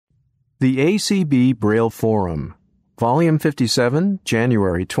The ACB Braille Forum, Volume 57,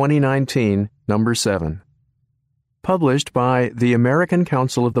 January 2019, Number 7. Published by the American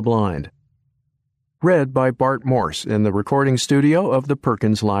Council of the Blind. Read by Bart Morse in the recording studio of the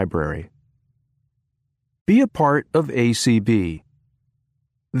Perkins Library. Be a part of ACB.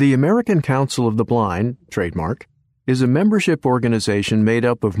 The American Council of the Blind, trademark, is a membership organization made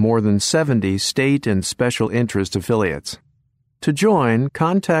up of more than 70 state and special interest affiliates. To join,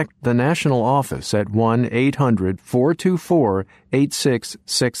 contact the national office at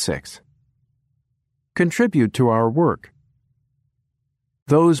 1-800-424-8666. Contribute to our work.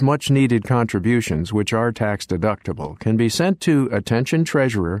 Those much-needed contributions, which are tax-deductible, can be sent to Attention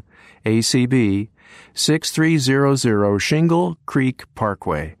Treasurer, ACB, 6300 Shingle Creek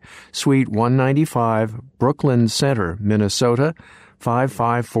Parkway, Suite 195, Brooklyn Center, Minnesota,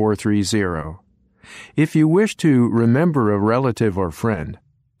 55430. If you wish to remember a relative or friend,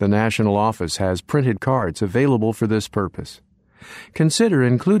 the National Office has printed cards available for this purpose. Consider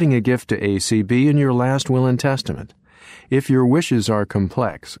including a gift to ACB in your last will and testament. If your wishes are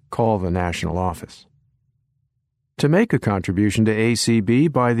complex, call the National Office. To make a contribution to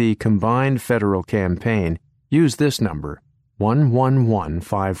ACB by the Combined Federal Campaign, use this number,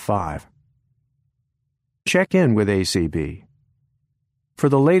 11155. Check in with ACB. For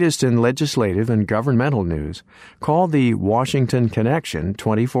the latest in legislative and governmental news, call the Washington Connection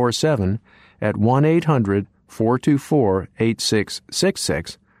 24/7 at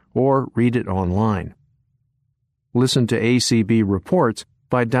 1-800-424-8666 or read it online. Listen to ACB reports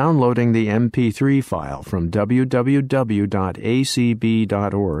by downloading the MP3 file from www.acb.org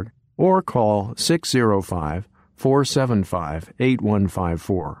or call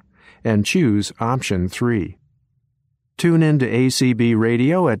 605-475-8154 and choose option 3. Tune in to ACB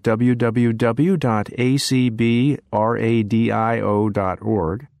Radio at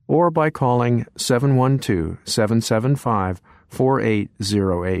www.acbradio.org or by calling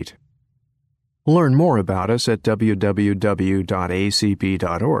 712-775-4808. Learn more about us at www.acb.org.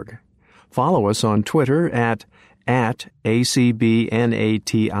 Follow us on Twitter at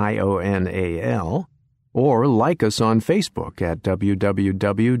ACBNATIONAL or like us on Facebook at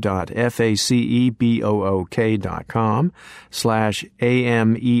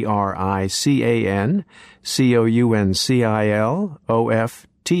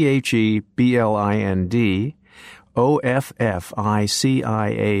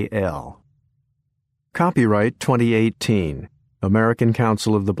Copyright 2018, American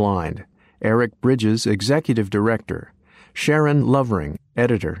Council of the Blind. Eric Bridges, Executive Director. Sharon Lovering,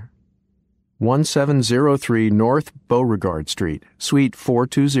 Editor. 1703 North Beauregard Street, Suite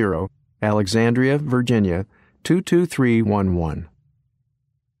 420, Alexandria, Virginia, 22311.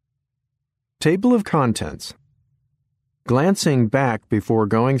 Table of Contents. Glancing Back Before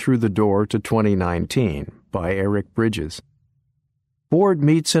Going Through the Door to 2019 by Eric Bridges. Board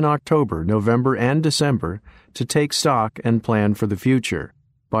meets in October, November, and December to take stock and plan for the future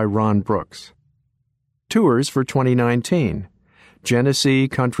by Ron Brooks. Tours for 2019. Genesee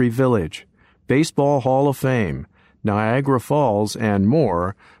Country Village, Baseball Hall of Fame, Niagara Falls, and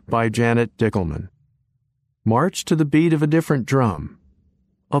more by Janet Dickelman. March to the Beat of a Different Drum.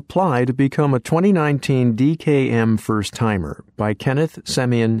 Apply to become a 2019 DKM First-Timer by Kenneth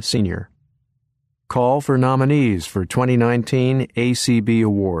Semien Sr. Call for nominees for 2019 ACB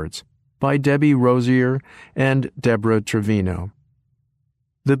Awards by Debbie Rosier and Deborah Trevino.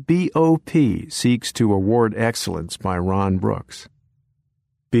 The BOP seeks to award excellence by Ron Brooks.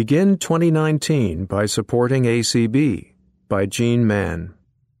 Begin 2019 by supporting ACB by Gene Mann.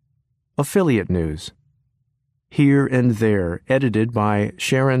 Affiliate News. Here and There, edited by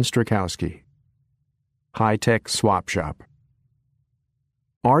Sharon Strakowski. High-Tech Swap Shop.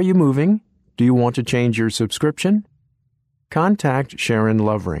 Are you moving? Do you want to change your subscription? Contact Sharon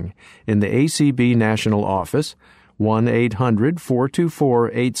Lovering in the ACB National Office,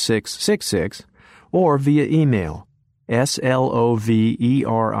 1-800-424-8666, or via email,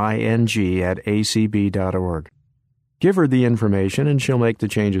 slovering@acb.org. Give her the information and she'll make the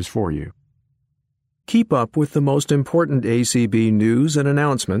changes for you. Keep up with the most important ACB news and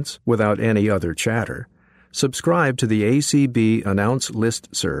announcements without any other chatter. Subscribe to the ACB Announce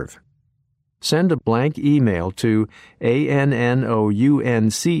Listserv. Send a blank email to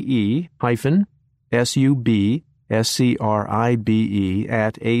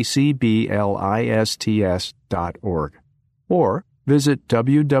anounce_scribe@acblists.org or visit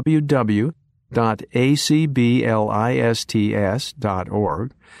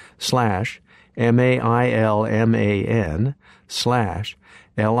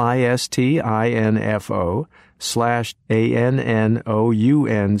 /ANNOUNCE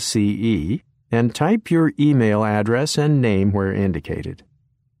and type your email address and name where indicated.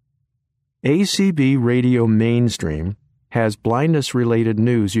 ACB Radio Mainstream has blindness-related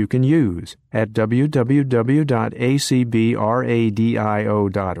news you can use at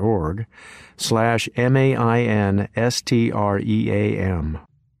www.acbradio.org/MAINSTREAM.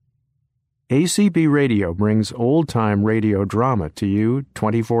 ACB Radio brings old-time radio drama to you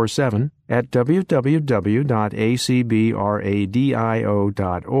 24/7 at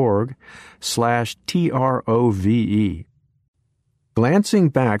www.acbradio.org/TROVE. Glancing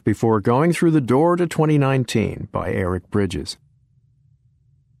Back Before Going Through the Door to 2019 by Eric Bridges.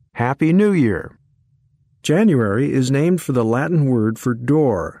 Happy New Year! January is named for the Latin word for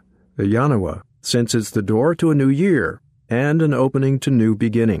door, the Janua, since it's the door to a new year and an opening to new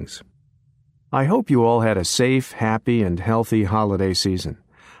beginnings. I hope you all had a safe, happy, and healthy holiday season.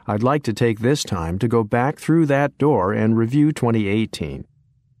 I'd like to take this time to go back through that door and review 2018.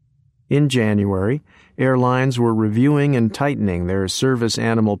 In January, airlines were reviewing and tightening their service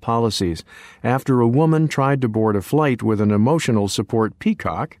animal policies after a woman tried to board a flight with an emotional support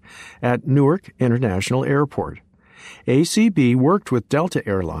peacock at Newark International Airport. ACB worked with Delta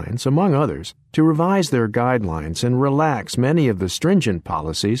Airlines, among others, to revise their guidelines and relax many of the stringent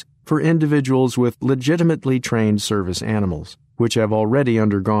policies for individuals with legitimately trained service animals, which have already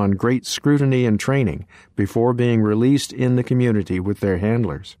undergone great scrutiny and training before being released in the community with their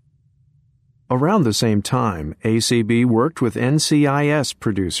handlers. Around the same time, ACB worked with NCIS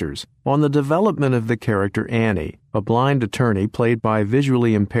producers on the development of the character Annie, a blind attorney played by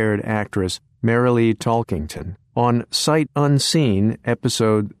visually impaired actress Marilee Talkington, on Sight Unseen,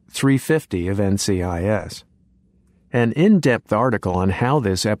 episode 350 of NCIS. An in-depth article on how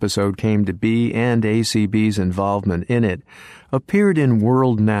this episode came to be and ACB's involvement in it appeared in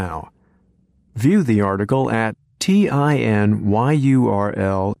World Now. View the article at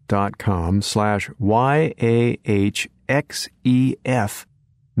tinyrl.com/YAHXEF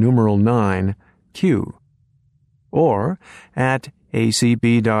numeral 9Q or at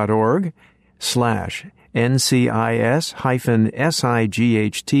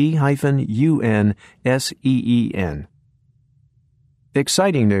acb.org/NCIS-SIGHT-UNSEEN.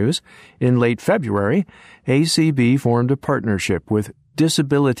 Exciting news. In late February, ACB formed a partnership with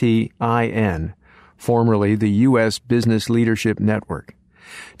Disability IN, formerly the U.S. Business Leadership Network,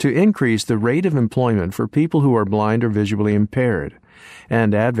 to increase the rate of employment for people who are blind or visually impaired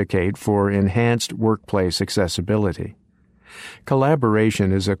and advocate for enhanced workplace accessibility.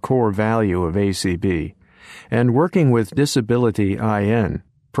 Collaboration is a core value of ACB, and working with Disability IN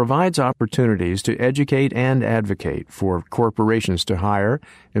provides opportunities to educate and advocate for corporations to hire,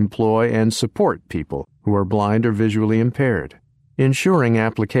 employ, and support people who are blind or visually impaired, ensuring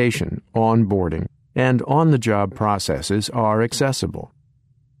application, onboarding, and on-the-job processes are accessible.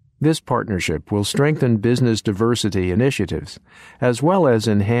 This partnership will strengthen business diversity initiatives, as well as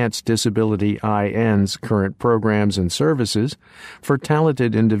enhance Disability IN's current programs and services for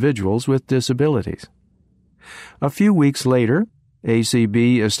talented individuals with disabilities. A few weeks later,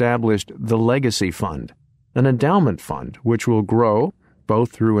 ACB established the Legacy Fund, an endowment fund which will grow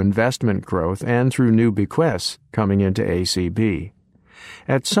both through investment growth and through new bequests coming into ACB.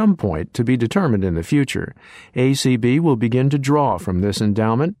 At some point, to be determined in the future, ACB will begin to draw from this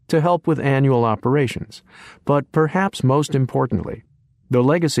endowment to help with annual operations. But perhaps most importantly, the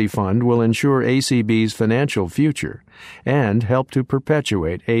Legacy Fund will ensure ACB's financial future and help to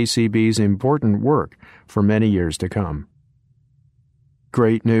perpetuate ACB's important work for many years to come.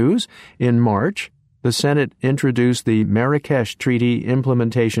 Great news! In March, the Senate introduced the Marrakesh Treaty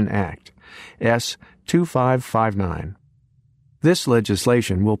Implementation Act, S-2559. This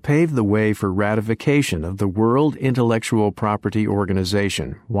legislation will pave the way for ratification of the World Intellectual Property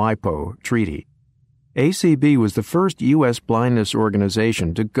Organization, WIPO, treaty. ACB was the first U.S. blindness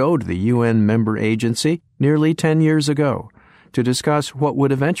organization to go to the UN member agency nearly 10 years ago to discuss what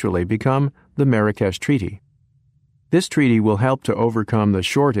would eventually become the Marrakesh Treaty. This treaty will help to overcome the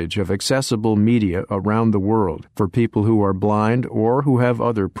shortage of accessible media around the world for people who are blind or who have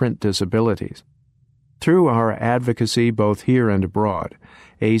other print disabilities. Through our advocacy both here and abroad,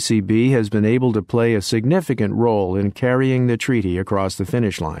 ACB has been able to play a significant role in carrying the treaty across the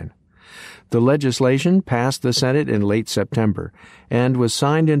finish line. The legislation passed the Senate in late September and was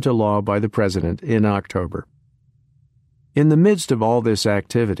signed into law by the President in October. In the midst of all this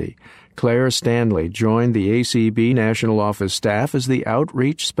activity, Claire Stanley joined the ACB National Office staff as the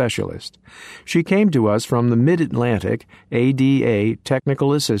Outreach Specialist. She came to us from the Mid-Atlantic ADA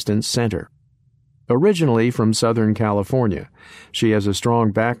Technical Assistance Center. Originally from Southern California, she has a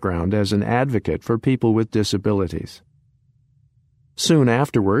strong background as an advocate for people with disabilities. Soon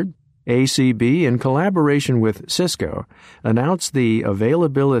afterward, ACB, in collaboration with Cisco, announced the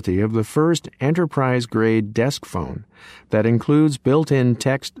availability of the first enterprise-grade desk phone that includes built-in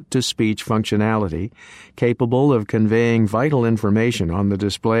text-to-speech functionality capable of conveying vital information on the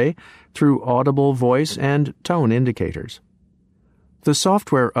display through audible voice and tone indicators. The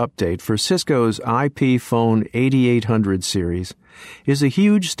software update for Cisco's IP Phone 8800 series is a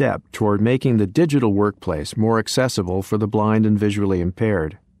huge step toward making the digital workplace more accessible for the blind and visually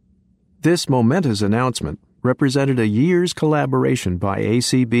impaired. This momentous announcement represented a year's collaboration by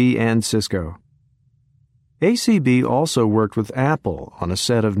ACB and Cisco. ACB also worked with Apple on a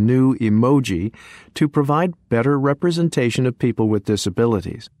set of new emoji to provide better representation of people with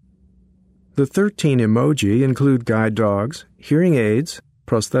disabilities. The 13 emoji include guide dogs, hearing aids,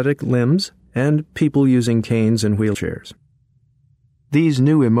 prosthetic limbs, and people using canes and wheelchairs. These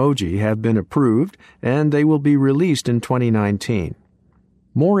new emoji have been approved, and they will be released in 2019.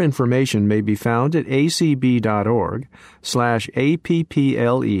 More information may be found at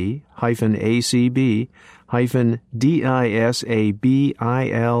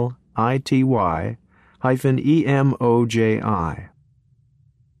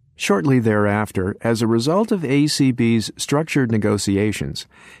Shortly thereafter, as a result of ACB's structured negotiations,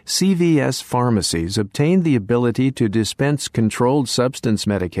 CVS pharmacies obtained the ability to dispense controlled substance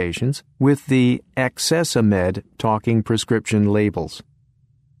medications with the Accessimed talking prescription labels.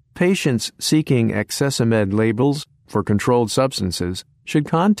 Patients seeking Accessimed labels for controlled substances should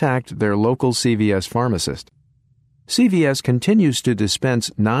contact their local CVS pharmacist. CVS continues to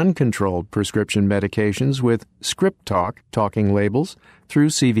dispense non-controlled prescription medications with ScriptTalk talking labels through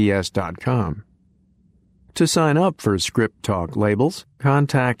CVS.com. To sign up for ScriptTalk labels,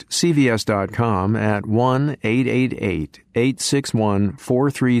 contact CVS.com at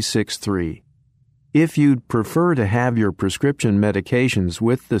 1-888-861-4363. If you'd prefer to have your prescription medications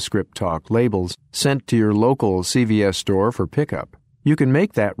with the ScriptTalk labels sent to your local CVS store for pickup, you can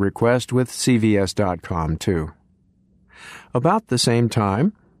make that request with CVS.com too. About the same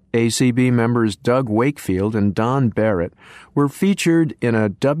time, ACB members Doug Wakefield and Don Barrett were featured in a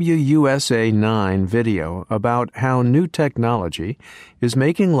WUSA 9 video about how new technology is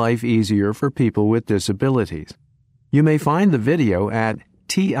making life easier for people with disabilities. You may find the video at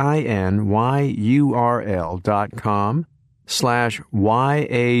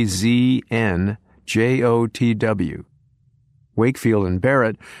tinyurl.com/YAZNJOTW. Wakefield and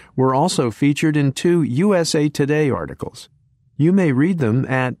Barrett were also featured in 2 USA Today articles. You may read them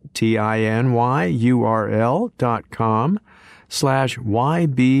at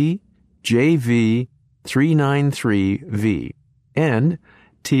tinyurl.com/YBJV393V and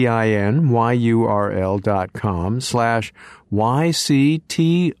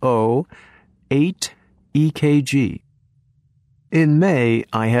tinyurl.com/YCTO8EKG. In May,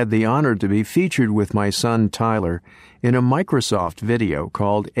 I had the honor to be featured with my son Tyler in a Microsoft video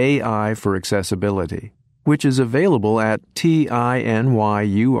called AI for Accessibility, which is available at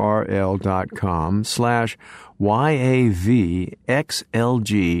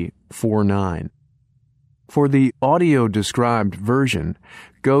tinyurl.com/YAVXLG49. For the audio-described version,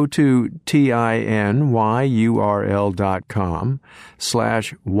 go to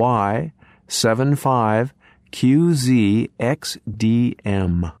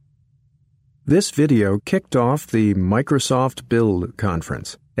tinyurl.com/Y75QZXDM. This video kicked off the Microsoft Build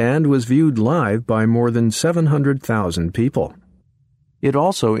conference and was viewed live by more than 700,000 people. It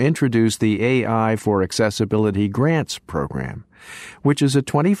also introduced the AI for Accessibility Grants program, which is a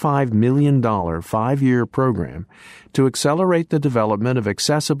 $25 million 5-year program to accelerate the development of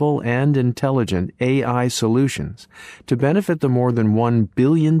accessible and intelligent AI solutions to benefit the more than 1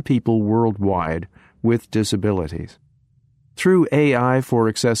 billion people worldwide with disabilities. Through AI for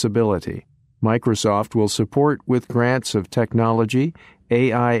Accessibility, Microsoft will support with grants of technology,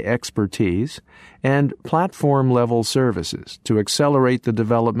 AI expertise, and platform-level services to accelerate the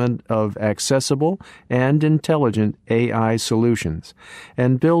development of accessible and intelligent AI solutions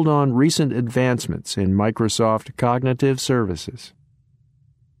and build on recent advancements in Microsoft Cognitive Services.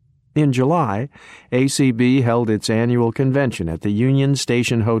 In July, ACB held its annual convention at the Union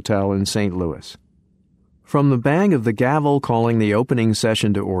Station Hotel in St. Louis. From the bang of the gavel calling the opening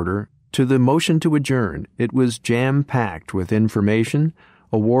session to order to the motion to adjourn, it was jam-packed with information,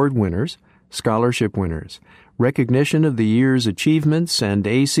 award winners, scholarship winners, recognition of the year's achievements, and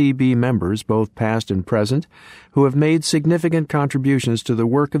ACB members, both past and present, who have made significant contributions to the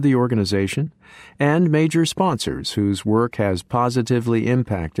work of the organization, and major sponsors whose work has positively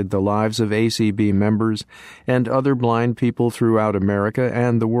impacted the lives of ACB members and other blind people throughout America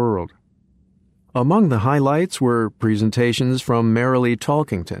and the world. Among the highlights were presentations from Marilee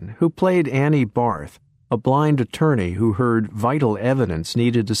Talkington, who played Annie Barth, a blind attorney who heard vital evidence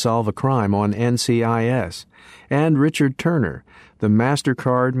needed to solve a crime on NCIS, and Richard Turner, the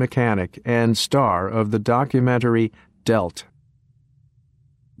MasterCard mechanic and star of the documentary Dealt.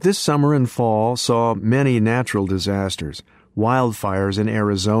 This summer and fall saw many natural disasters, wildfires in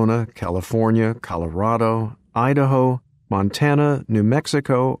Arizona, California, Colorado, Idaho, Montana, New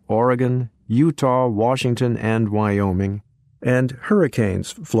Mexico, Oregon, Utah, Washington, and Wyoming, and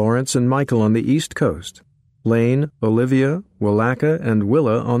hurricanes Florence and Michael on the East Coast, Lane, Olivia, Willaca, and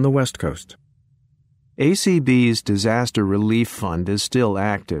Willa on the West Coast. ACB's Disaster Relief Fund is still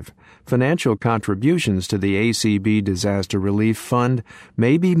active. Financial contributions to the ACB Disaster Relief Fund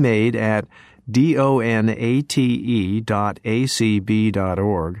may be made at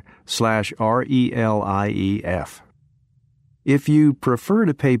donate.acb.org/RELIEF. If you prefer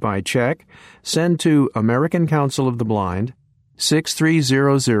to pay by check, send to American Council of the Blind,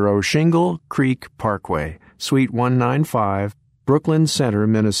 6300 Shingle Creek Parkway, Suite 195, Brooklyn Center,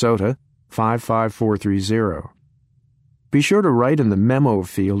 Minnesota, 55430. Be sure to write in the memo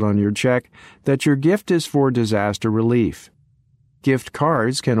field on your check that your gift is for disaster relief. Gift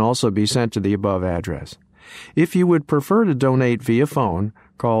cards can also be sent to the above address. If you would prefer to donate via phone,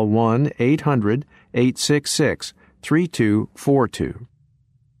 call 1-800-866-3242.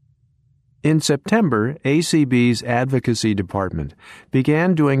 In September, ACB's Advocacy Department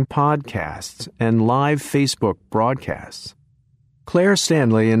began doing podcasts and live Facebook broadcasts. Claire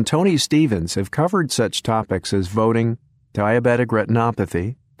Stanley and Tony Stevens have covered such topics as voting, diabetic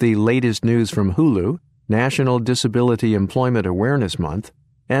retinopathy, the latest news from Hulu, National Disability Employment Awareness Month,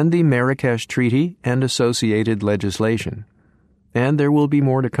 and the Marrakesh Treaty and associated legislation. And there will be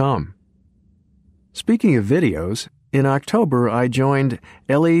more to come. Speaking of videos, in October I joined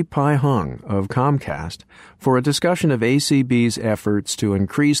Ellie Pai Hung of Comcast for a discussion of ACB's efforts to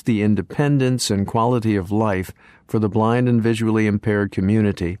increase the independence and quality of life for the blind and visually impaired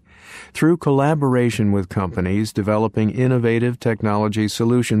community through collaboration with companies developing innovative technology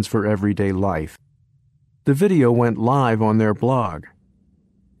solutions for everyday life. The video went live on their blog,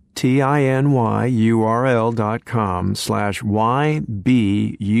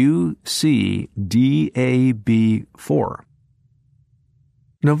 tinyurl.com/YBUCDAB4.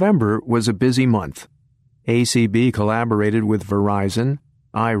 November was a busy month. ACB collaborated with Verizon,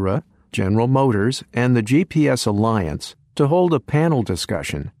 Aira, General Motors, and the GPS Alliance to hold a panel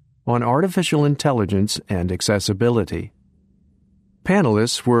discussion on artificial intelligence and accessibility.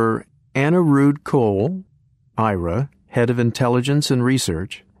 Panelists were Anna Rude Cole, Aira, Head of Intelligence and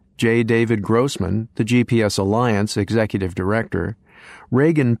Research, J. David Grossman, the GPS Alliance Executive Director,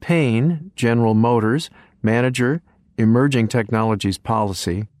 Reagan Payne, General Motors, Manager, Emerging Technologies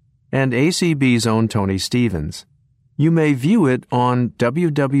Policy, and ACB's own Tony Stevens. You may view it on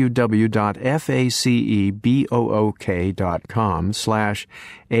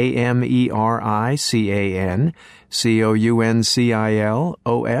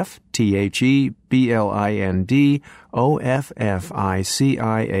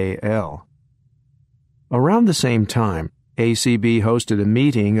Around the same time, ACB hosted a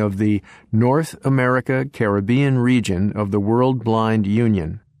meeting of the North America Caribbean region of the World Blind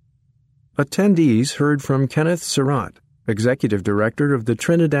Union. Attendees heard from Kenneth Surratt, Executive Director of the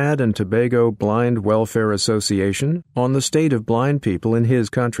Trinidad and Tobago Blind Welfare Association, on the state of blind people in his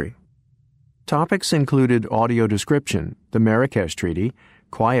country. Topics included audio description, the Marrakesh Treaty,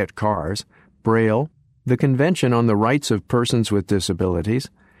 quiet cars, Braille, the Convention on the Rights of Persons with Disabilities,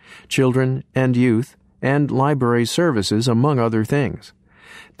 children and youth, and library services, among other things.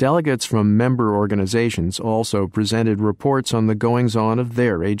 Delegates from member organizations also presented reports on the goings-on of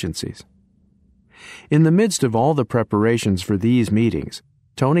their agencies. In the midst of all the preparations for these meetings,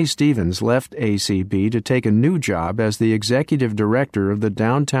 Tony Stevens left ACB to take a new job as the Executive Director of the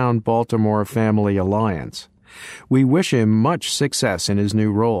Downtown Baltimore Family Alliance. We wish him much success in his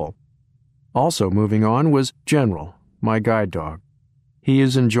new role. Also moving on was General, my guide dog. He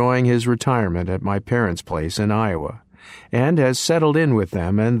is enjoying his retirement at my parents' place in Iowa, and has settled in with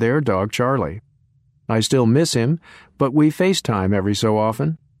them and their dog Charlie. I still miss him, but we FaceTime every so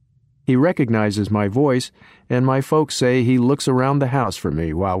often. He recognizes my voice, and my folks say he looks around the house for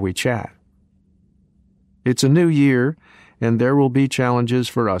me while we chat. It's a new year, and there will be challenges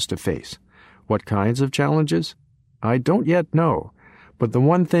for us to face. What kinds of challenges? I don't yet know, but the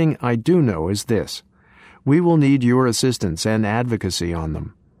one thing I do know is this: we will need your assistance and advocacy on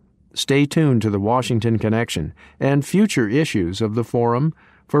them. Stay tuned to the Washington Connection and future issues of the Forum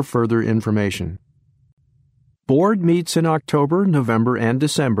for further information. Board meets in October, November, and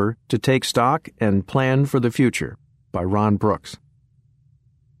December to take stock and plan for the future, by Ron Brooks.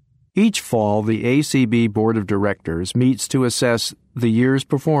 Each fall, the ACB Board of Directors meets to assess the year's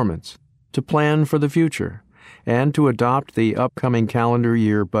performance, to plan for the future, and to adopt the upcoming calendar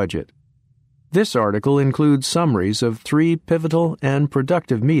year budget. This article includes summaries of 3 pivotal and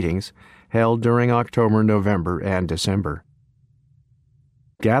productive meetings held during October, November, and December.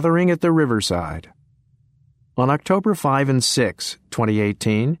 Gathering at the Riverside. On October 5 and 6,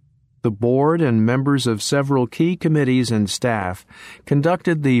 2018, the board and members of several key committees and staff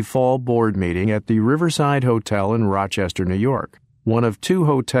conducted the fall board meeting at the Riverside Hotel in Rochester, New York, one of 2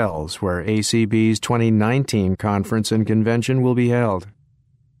 hotels where ACB's 2019 conference and convention will be held.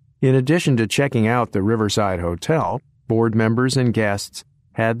 In addition to checking out the Riverside Hotel, board members and guests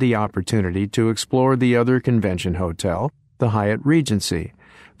had the opportunity to explore the other convention hotel, the Hyatt Regency,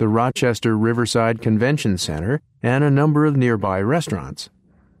 the Rochester Riverside Convention Center, and a number of nearby restaurants.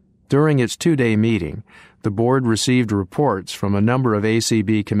 During its 2-day meeting, the board received reports from a number of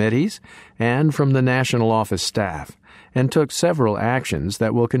ACB committees and from the national office staff, and took several actions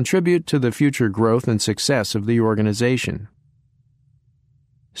that will contribute to the future growth and success of the organization.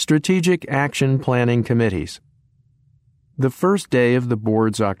 Strategic Action Planning Committees. The first day of the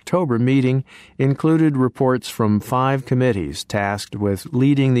board's October meeting included reports from 5 committees tasked with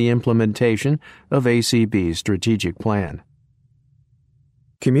leading the implementation of ACB's strategic plan.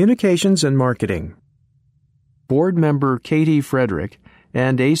 Communications and Marketing. Board member Katie Frederick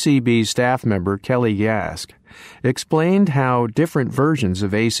and ACB staff member Kelly Gask explained how different versions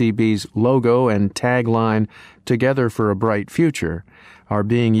of ACB's logo and tagline, "Together for a Bright Future," are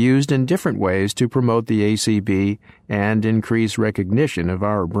being used in different ways to promote the ACB and increase recognition of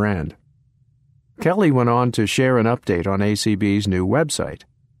our brand. Kelly went on to share an update on ACB's new website,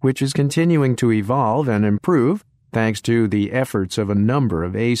 which is continuing to evolve and improve thanks to the efforts of a number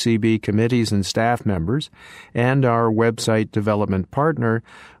of ACB committees and staff members and our website development partner,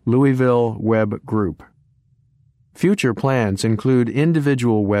 Louisville Web Group. Future plans include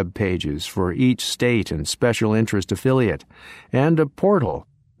individual web pages for each state and special interest affiliate, and a portal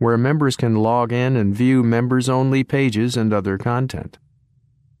where members can log in and view members-only pages and other content.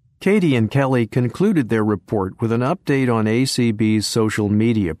 Katie and Kelly concluded their report with an update on ACB's social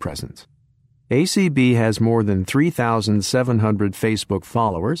media presence. ACB has more than 3,700 Facebook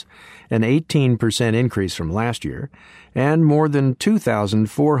followers, an 18% increase from last year, and more than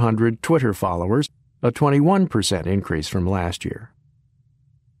 2,400 Twitter followers, a 21% increase from last year.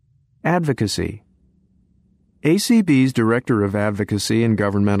 Advocacy. ACB's Director of Advocacy and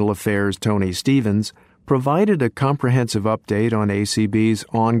Governmental Affairs, Tony Stevens, provided a comprehensive update on ACB's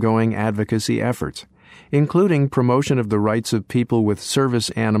ongoing advocacy efforts, including promotion of the rights of people with service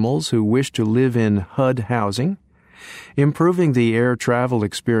animals who wish to live in HUD housing, improving the air travel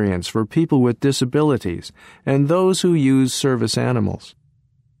experience for people with disabilities and those who use service animals,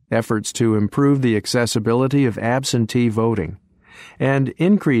 efforts to improve the accessibility of absentee voting, and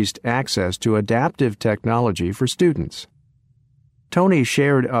increased access to adaptive technology for students. Tony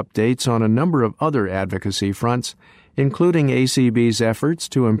shared updates on a number of other advocacy fronts, including ACB's efforts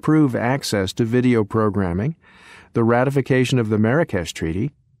to improve access to video programming, the ratification of the Marrakesh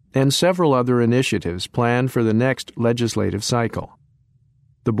Treaty, and several other initiatives planned for the next legislative cycle.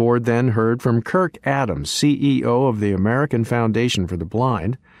 The board then heard from Kirk Adams, CEO of the American Foundation for the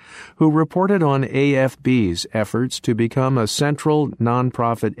Blind, who reported on AFB's efforts to become a central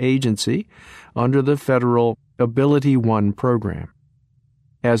nonprofit agency under the federal Ability One program.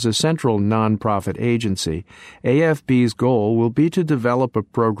 As a central nonprofit agency, AFB's goal will be to develop a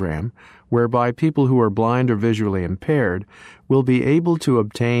program whereby people who are blind or visually impaired will be able to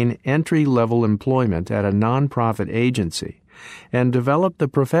obtain entry-level employment at a nonprofit agency and develop the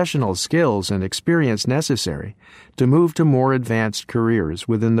professional skills and experience necessary to move to more advanced careers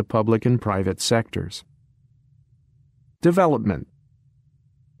within the public and private sectors. Development.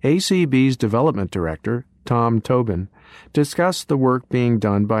 ACB's Development Director, Tom Tobin, discussed the work being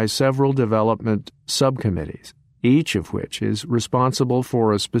done by several development subcommittees, each of which is responsible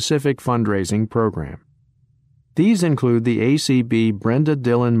for a specific fundraising program. These include the ACB Brenda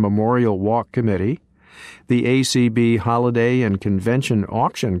Dillon Memorial Walk Committee, the ACB Holiday and Convention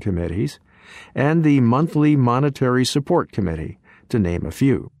Auction Committees, and the Monthly Monetary Support Committee, to name a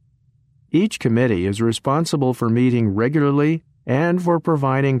few. Each committee is responsible for meeting regularly and for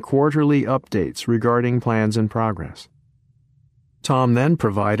providing quarterly updates regarding plans and progress. Tom then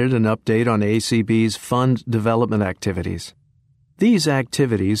provided an update on ACB's fund development activities. These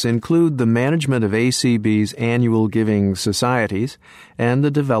activities include the management of ACB's annual giving societies and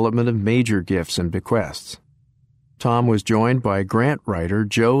the development of major gifts and bequests. Tom was joined by grant writer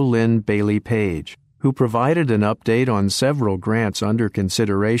Jo Lynn Bailey Page, who provided an update on several grants under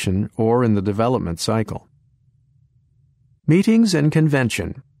consideration or in the development cycle. Meetings and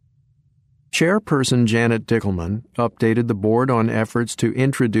Convention. Chairperson Janet Dickelman updated the board on efforts to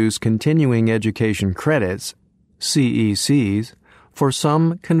introduce continuing education credits, CECs, for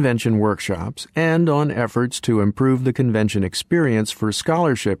some convention workshops and on efforts to improve the convention experience for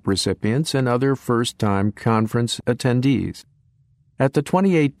scholarship recipients and other first-time conference attendees. At the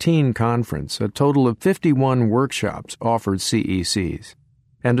 2018 conference, a total of 51 workshops offered CECs,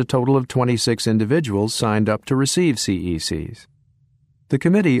 and a total of 26 individuals signed up to receive CECs. The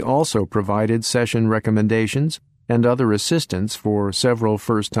committee also provided session recommendations and other assistance for several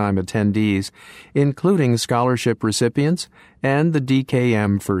first-time attendees, including scholarship recipients and the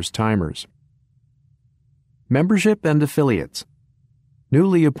DKM first-timers. Membership and Affiliates.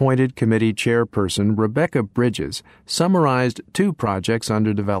 Newly appointed committee chairperson Rebecca Bridges summarized 2 projects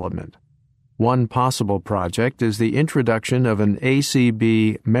under development. One possible project is the introduction of an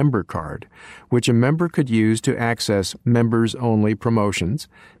ACB member card, which a member could use to access members-only promotions,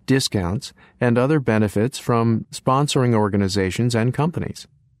 discounts, and other benefits from sponsoring organizations and companies.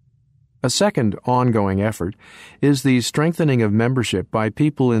 A second ongoing effort is the strengthening of membership by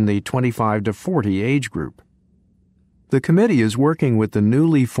people in the 25 to 40 age group. The committee is working with the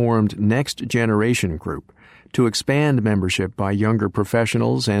newly formed Next Generation Group to expand membership by younger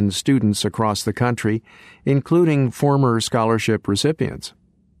professionals and students across the country, including former scholarship recipients.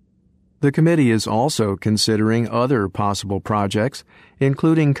 The committee is also considering other possible projects,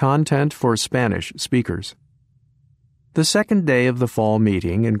 including content for Spanish speakers. The second day of the fall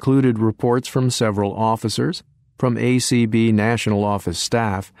meeting included reports from several officers, from ACB National Office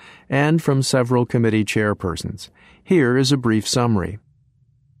staff, and from several committee chairpersons. Here is a brief summary.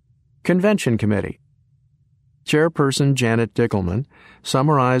 Convention Committee. Chairperson Janet Dickelman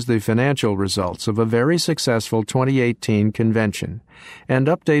summarized the financial results of a very successful 2018 convention and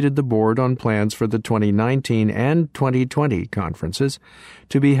updated the board on plans for the 2019 and 2020 conferences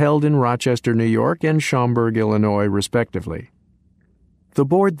to be held in Rochester, New York and Schaumburg, Illinois, respectively. The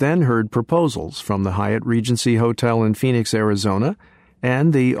board then heard proposals from the Hyatt Regency Hotel in Phoenix, Arizona,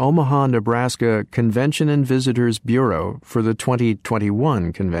 and the Omaha, Nebraska Convention and Visitors Bureau for the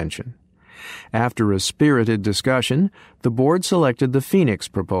 2021 convention. After a spirited discussion, the board selected the Phoenix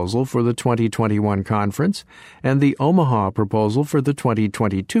proposal for the 2021 conference and the Omaha proposal for the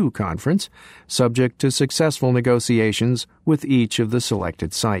 2022 conference, subject to successful negotiations with each of the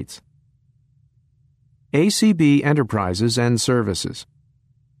selected sites. ACB Enterprises and Services.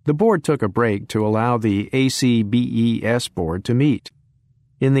 The board took a break to allow the ACBES board to meet.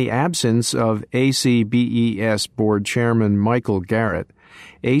 In the absence of ACBES board chairman Michael Garrett,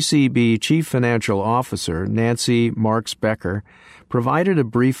 ACB Chief Financial Officer Nancy Marks Becker provided a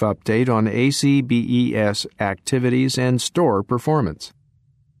brief update on ACBES activities and store performance.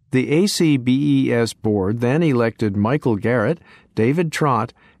 The ACBES board then elected Michael Garrett, David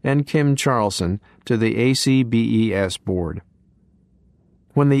Trott, and Kim Charlson to the ACBES board.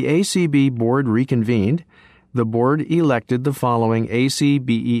 When the ACB board reconvened, the board elected the following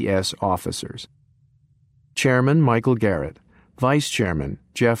ACBES officers: Chairman Michael Garrett, Vice Chairman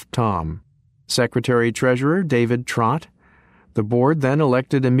Jeff Tom, Secretary-Treasurer David Trott. The board then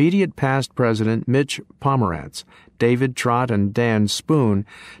elected immediate past President Mitch Pomerantz, David Trott, and Dan Spoon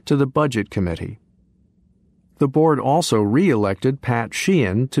to the Budget Committee. The board also re-elected Pat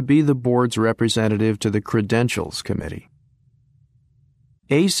Sheehan to be the board's representative to the Credentials Committee.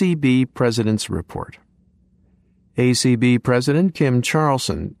 ACB President's Report. ACB President Kim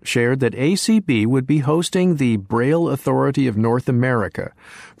Charlson shared that ACB would be hosting the Braille Authority of North America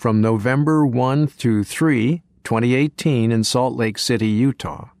from November 1 through 3, 2018 in Salt Lake City,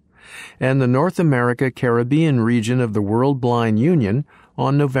 Utah, and the North America Caribbean region of the World Blind Union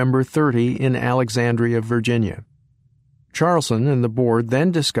on November 30 in Alexandria, Virginia. Charlson and the board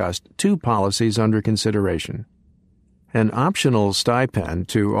then discussed 2 policies under consideration: an optional stipend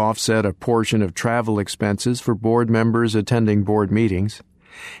to offset a portion of travel expenses for board members attending board meetings,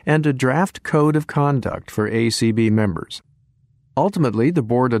 and a draft code of conduct for ACB members. Ultimately, the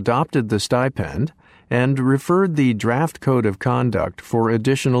board adopted the stipend and referred the draft code of conduct for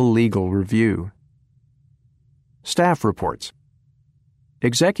additional legal review. Staff reports.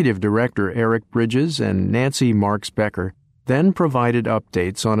 Executive Director Eric Bridges and Nancy Marks Becker then provided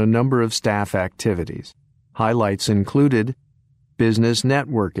updates on a number of staff activities. Highlights included business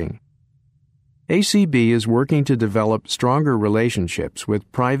networking. ACB is working to develop stronger relationships with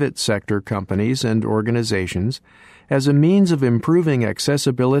private sector companies and organizations as a means of improving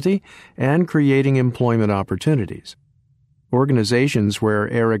accessibility and creating employment opportunities. Organizations where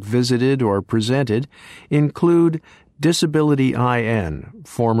Eric visited or presented include Disability IN,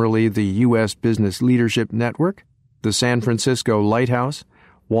 formerly the U.S. Business Leadership Network, the San Francisco Lighthouse,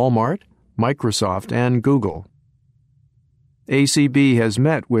 Walmart, Microsoft, and Google. ACB has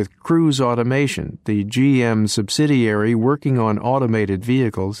met with Cruise Automation, the GM subsidiary working on automated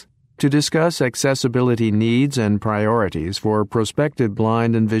vehicles, to discuss accessibility needs and priorities for prospective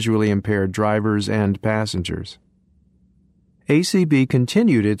blind and visually impaired drivers and passengers. ACB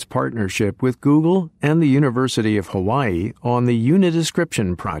continued its partnership with Google and the University of Hawaii on the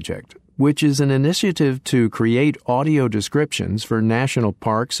Unidescription Project, which is an initiative to create audio descriptions for national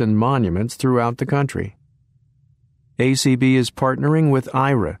parks and monuments throughout the country. ACB is partnering with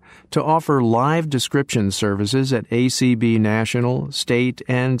Aira to offer live description services at ACB national, state,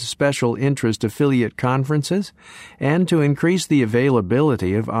 and special interest affiliate conferences and to increase the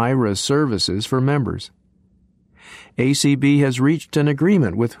availability of Aira services for members. ACB has reached an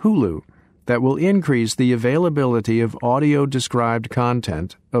agreement with Hulu that will increase the availability of audio-described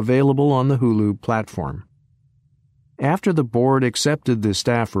content available on the Hulu platform. After the board accepted the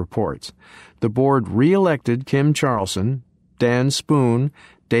staff reports, the board re-elected Kim Charlson, Dan Spoon,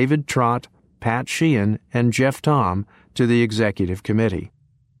 David Trott, Pat Sheehan, and Jeff Tom to the executive committee.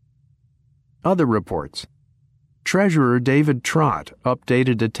 Other reports. Treasurer David Trott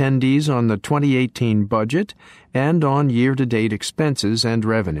updated attendees on the 2018 budget and on year-to-date expenses and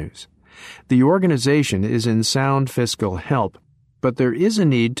revenues. The organization is in sound fiscal health, but there is a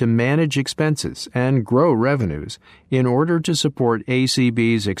need to manage expenses and grow revenues in order to support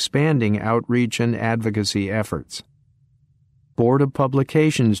ACB's expanding outreach and advocacy efforts. Board of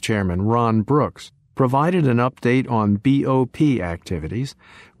Publications Chairman Ron Brooks provided an update on BOP activities,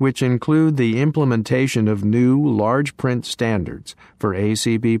 which include the implementation of new large print standards for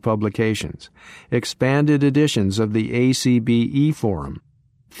ACB publications, expanded editions of the ACB e-Forum,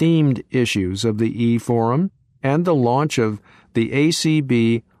 themed issues of the e-Forum, and the launch of the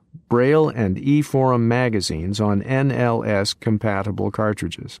ACB Braille and e-Forum magazines on NLS-compatible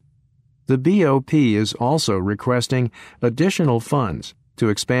cartridges. The BOP is also requesting additional funds to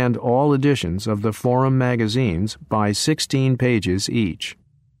expand all editions of the Forum magazines by 16 pages each.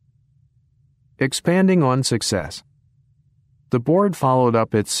 Expanding on success. The board followed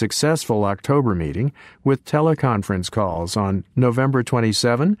up its successful October meeting with teleconference calls on November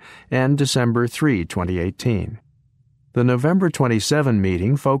 27 and December 3, 2018. The November 27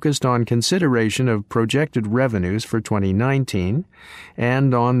 meeting focused on consideration of projected revenues for 2019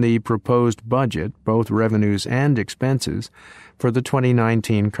 and on the proposed budget, both revenues and expenses, for the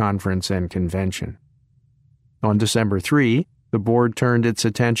 2019 conference and convention. On December 3, the board turned its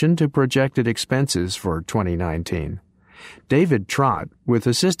attention to projected expenses for 2019. David Trott, with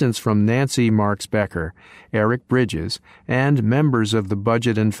assistance from Nancy Marks Becker, Eric Bridges, and members of the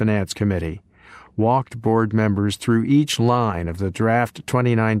Budget and Finance Committee, walked board members through each line of the draft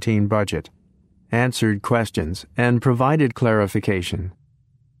 2019 budget, answered questions, and provided clarification.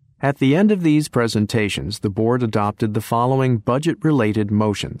 At the end of these presentations, the board adopted the following budget-related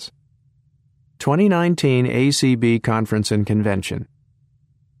motions. 2019 ACB Conference and Convention.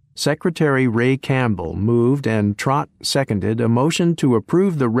 Secretary Ray Campbell moved and Trott seconded a motion to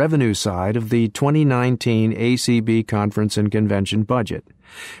approve the revenue side of the 2019 ACB Conference and Convention budget,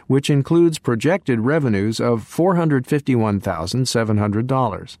 which includes projected revenues of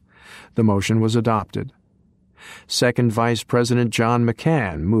 $451,700. The motion was adopted. Second Vice President John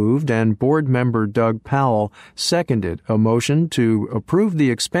McCann moved and Board Member Doug Powell seconded a motion to approve the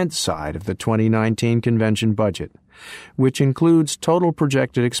expense side of the 2019 convention budget, which includes total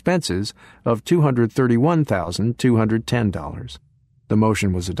projected expenses of $231,210. The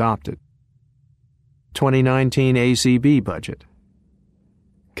motion was adopted. 2019 ACB budget.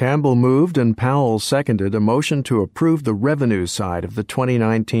 Campbell moved and Powell seconded a motion to approve the revenue side of the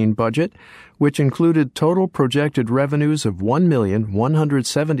 2019 budget, which included total projected revenues of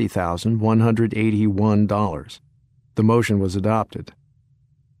 $1,170,181. The motion was adopted.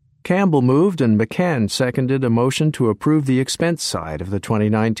 Campbell moved and McCann seconded a motion to approve the expense side of the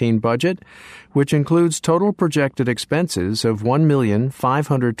 2019 budget, which includes total projected expenses of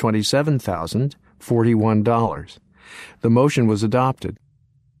 $1,527,041. The motion was adopted.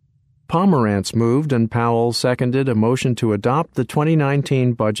 Pomerantz moved and Powell seconded a motion to adopt the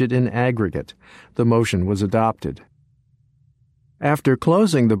 2019 budget in aggregate. The motion was adopted. After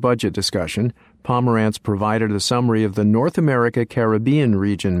closing the budget discussion, Pomerantz provided a summary of the North America-Caribbean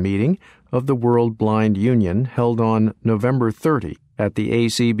region meeting of the World Blind Union held on November 30 at the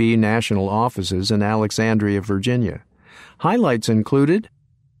ACB national offices in Alexandria, Virginia. Highlights included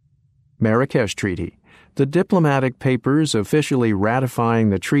Marrakesh Treaty, the diplomatic papers officially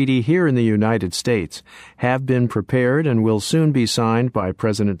ratifying the treaty here in the United States have been prepared and will soon be signed by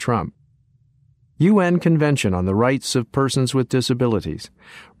President Trump. UN Convention on the Rights of Persons with Disabilities.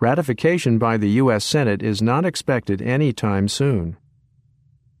 Ratification by the U.S. Senate is not expected any time soon.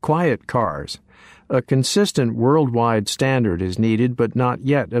 Quiet cars. A consistent worldwide standard is needed but not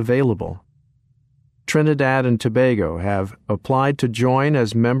yet available. Trinidad and Tobago have applied to join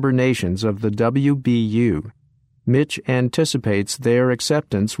as member nations of the WBU. Mitch anticipates their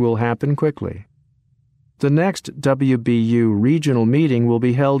acceptance will happen quickly. The next WBU regional meeting will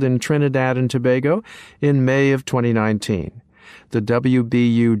be held in Trinidad and Tobago in May of 2019. The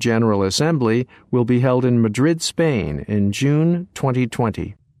WBU General Assembly will be held in Madrid, Spain in June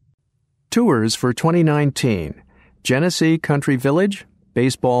 2020. Tours for 2019: Genesee Country Village,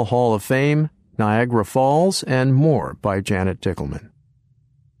 Baseball Hall of Fame, Niagara Falls, and more by Janet Dickelman.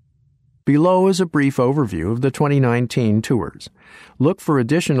 Below is a brief overview of the 2019 tours. Look for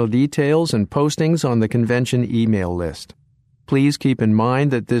additional details and postings on the convention email list. Please keep in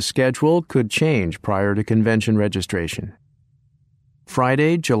mind that this schedule could change prior to convention registration.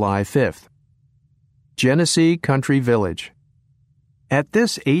 Friday, July 5th. Genesee Country Village. At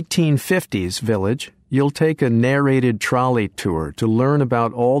this 1850s village, you'll take a narrated trolley tour to learn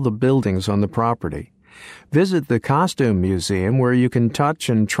about all the buildings on the property. Visit the Costume Museum where you can touch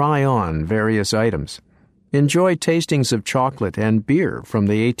and try on various items. Enjoy tastings of chocolate and beer from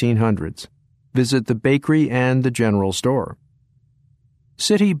the 1800s. Visit the bakery and the general store.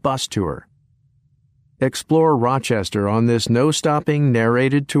 City Bus Tour. Explore Rochester on this no-stopping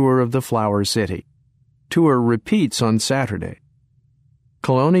narrated tour of the Flower City. Tour repeats on Saturday.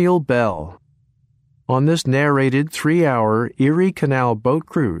 Colonial Belle. On this narrated 3-hour Erie Canal boat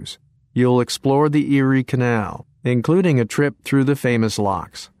cruise, you'll explore the Erie Canal, including a trip through the famous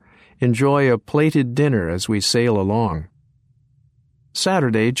locks. Enjoy a plated dinner as we sail along.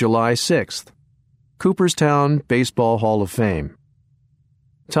 Saturday, July 6th. Cooperstown Baseball Hall of Fame.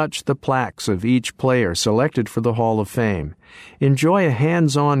 Touch the plaques of each player selected for the Hall of Fame. Enjoy a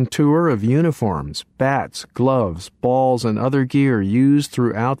hands-on tour of uniforms, bats, gloves, balls, and other gear used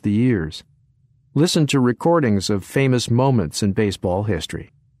throughout the years. Listen to recordings of famous moments in baseball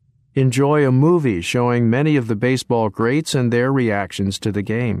history. Enjoy a movie showing many of the baseball greats and their reactions to the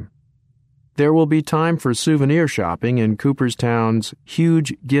game. There will be time for souvenir shopping in Cooperstown's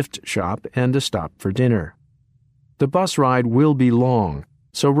huge gift shop and a stop for dinner. The bus ride will be long,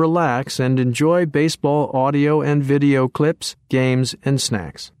 so relax and enjoy baseball audio and video clips, games, and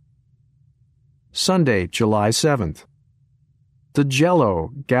snacks. Sunday, July 7th. The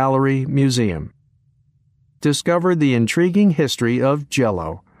Jell-O Gallery Museum. Discover the intriguing history of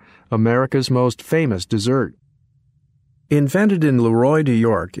Jell-O, America's most famous dessert. Invented in Leroy, New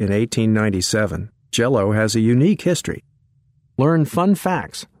York in 1897, Jell-O has a unique history. Learn fun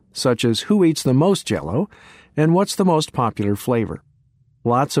facts, such as who eats the most Jell-O and what's the most popular flavor.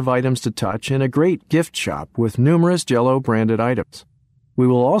 Lots of items to touch and a great gift shop with numerous Jell-O branded items. We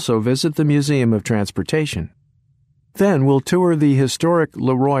will also visit the Museum of Transportation. Then we'll tour the historic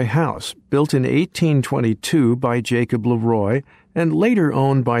Leroy House, built in 1822 by Jacob Leroy and later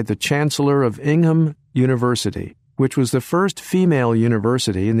owned by the Chancellor of Ingham University, which was the first female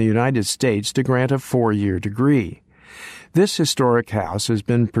university in the United States to grant a 4-year degree. This historic house has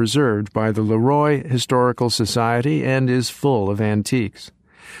been preserved by the Leroy Historical Society and is full of antiques.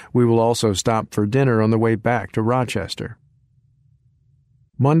 We will also stop for dinner on the way back to Rochester.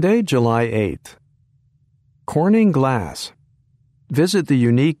 Monday, July 8th. Corning Glass. Visit the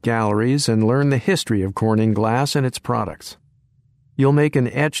unique galleries and learn the history of Corning Glass and its products. You'll make an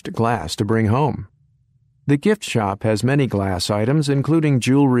etched glass to bring home. The gift shop has many glass items, including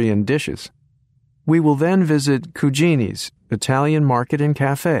jewelry and dishes. We will then visit Cugini's Italian Market and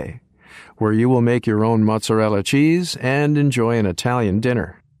Cafe, where you will make your own mozzarella cheese and enjoy an Italian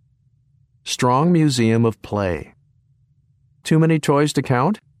dinner. Strong Museum of Play. Too many toys to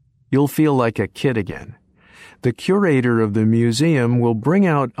count? You'll feel like a kid again. The curator of the museum will bring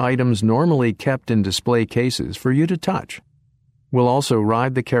out items normally kept in display cases for you to touch. We'll also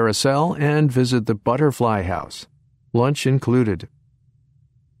ride the carousel and visit the Butterfly House, lunch included.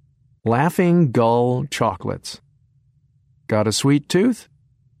 Laughing Gull Chocolates. Got a sweet tooth?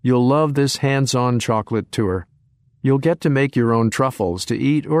 You'll love this hands-on chocolate tour. You'll get to make your own truffles to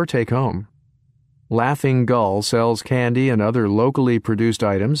eat or take home. Laughing Gull sells candy and other locally produced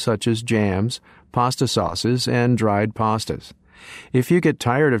items such as jams, pasta sauces, and dried pastas. If you get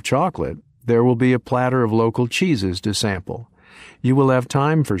tired of chocolate, there will be a platter of local cheeses to sample. You will have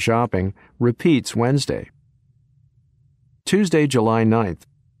time for shopping. Repeats Wednesday. Tuesday, July 9th.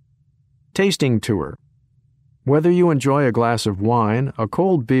 Tasting Tour. Whether you enjoy a glass of wine, a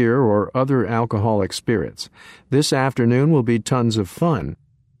cold beer, or other alcoholic spirits, this afternoon will be tons of fun.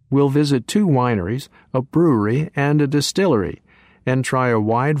 We'll visit 2 wineries, a brewery, and a distillery, and try a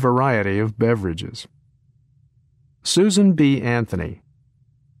wide variety of beverages. Susan B. Anthony.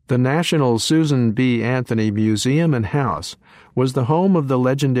 The National Susan B. Anthony Museum and House was the home of the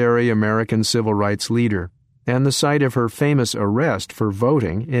legendary American civil rights leader and the site of her famous arrest for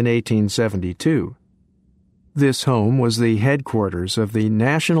voting in 1872. This home was the headquarters of the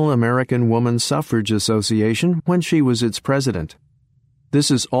National American Woman Suffrage Association when she was its president. This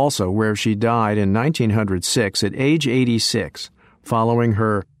is also where she died in 1906 at age 86, following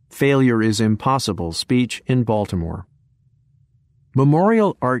her "Failure is Impossible" speech in Baltimore.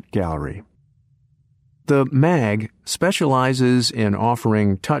 Memorial Art Gallery. The MAG specializes in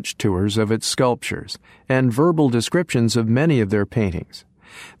offering touch tours of its sculptures and verbal descriptions of many of their paintings.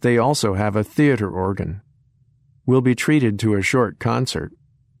 They also have a theater organ. We'll be treated to a short concert.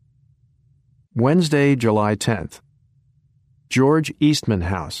 Wednesday, July 10th. George Eastman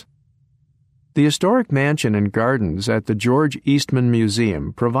House. The historic mansion and gardens at the George Eastman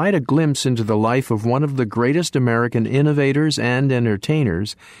Museum provide a glimpse into the life of one of the greatest American innovators and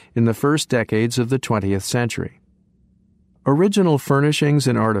entertainers in the first decades of the 20th century. Original furnishings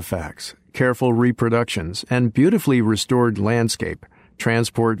and artifacts, careful reproductions, and beautifully restored landscape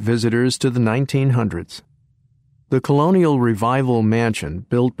transport visitors to the 1900s. The Colonial Revival Mansion,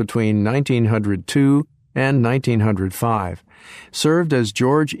 built between 1902 and 1905, served as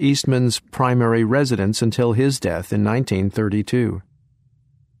George Eastman's primary residence until his death in 1932.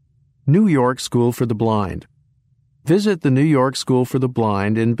 New York School for the Blind. Visit the New York School for the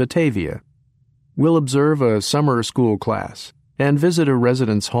Blind in Batavia. We'll observe a summer school class and visit a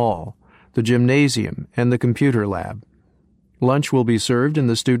residence hall, the gymnasium, and the computer lab. Lunch will be served in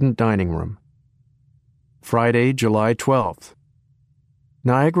the student dining room. Friday, July 12th.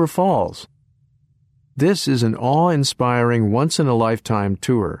 Niagara Falls. This is an awe-inspiring, once-in-a-lifetime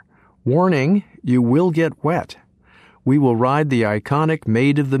tour. Warning, you will get wet. We will ride the iconic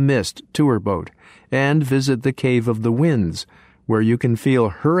Maid of the Mist tour boat and visit the Cave of the Winds, where you can feel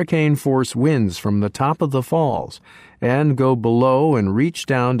hurricane-force winds from the top of the falls and go below and reach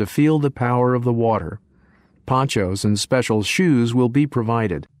down to feel the power of the water. Ponchos and special shoes will be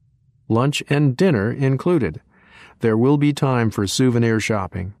provided. Lunch and dinner included. There will be time for souvenir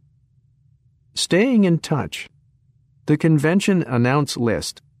shopping. Staying in touch. The convention announce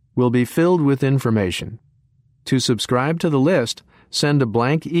list will be filled with information. To subscribe to the list, send a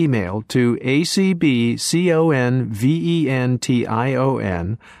blank email to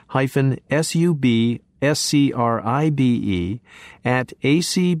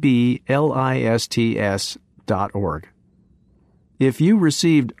If you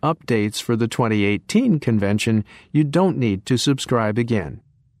received updates for the 2018 convention, you don't need to subscribe again.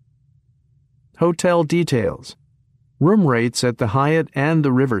 Hotel details. Room rates at the Hyatt and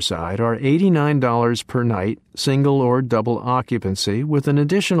the Riverside are $89 per night, single or double occupancy, with an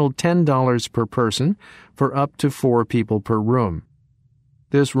additional $10 per person for up to 4 people per room.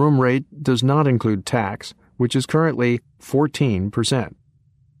 This room rate does not include tax, which is currently 14%.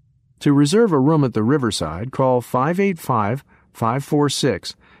 To reserve a room at the Riverside, call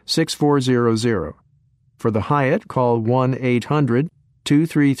 585-546-6400. For the Hyatt, call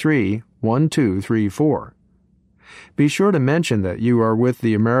 1-800-233-1234. Be sure to mention that you are with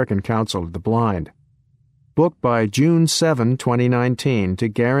the American Council of the Blind. Book by June 7, 2019 to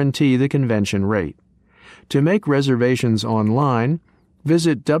guarantee the convention rate. To make reservations online,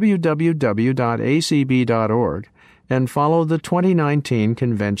 visit www.acb.org and follow the 2019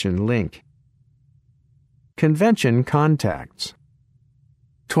 convention link. Convention contacts.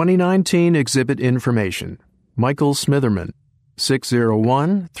 2019 exhibit information. Michael Smitherman,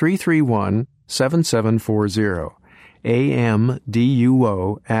 601-331-7740.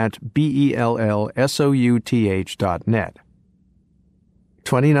 amduo@bellsouth.net.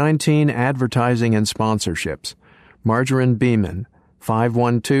 2019 advertising and sponsorships. Margarine Beeman,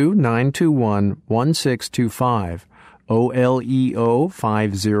 512-921-1625,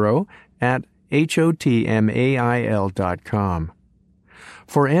 OLEO50@hotmail.com.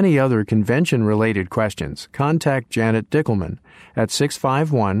 For any other convention-related questions, contact Janet Dickelman at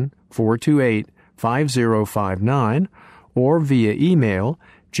 651-428-5059 or via email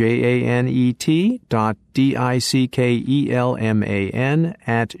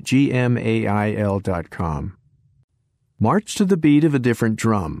janet.dickelman@gmail.com. March to the beat of a different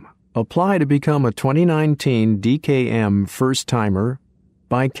drum. Apply to become a 2019 DKM First Timer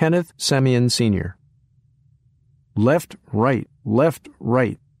by Kenneth Semien Sr. Left, right, left,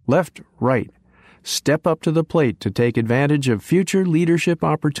 right, left, right. Step up to the plate to take advantage of future leadership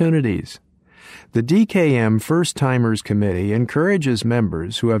opportunities. The DKM First Timers Committee encourages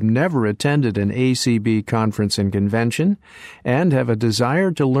members who have never attended an ACB conference and convention and have a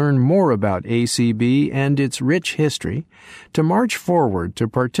desire to learn more about ACB and its rich history to march forward to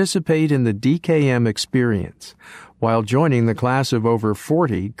participate in the DKM experience while joining the class of over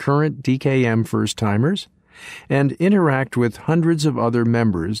 40 current DKM First Timers and interact with hundreds of other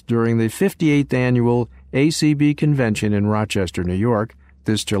members during the 58th Annual ACB Convention in Rochester, New York,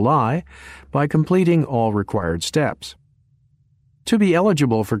 this July, by completing all required steps. To be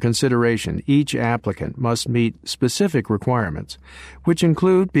eligible for consideration, each applicant must meet specific requirements, which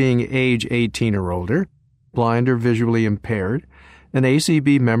include being age 18 or older, blind or visually impaired, an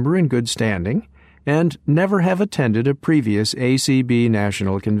ACB member in good standing, and never have attended a previous ACB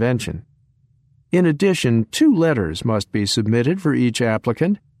National Convention. In addition, 2 letters must be submitted for each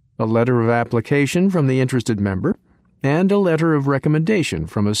applicant, a letter of application from the interested member, and a letter of recommendation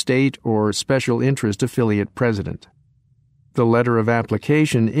from a state or special interest affiliate president. The letter of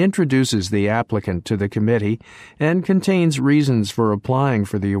application introduces the applicant to the committee and contains reasons for applying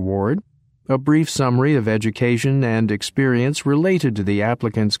for the award, a brief summary of education and experience related to the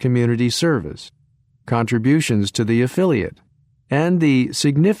applicant's community service, contributions to the affiliate, and the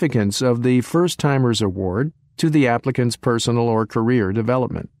significance of the First Timers Award to the applicant's personal or career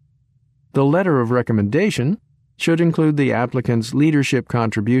development. The letter of recommendation should include the applicant's leadership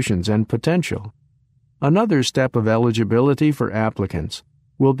contributions and potential. Another step of eligibility for applicants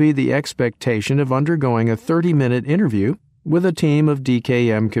will be the expectation of undergoing a 30-minute interview with a team of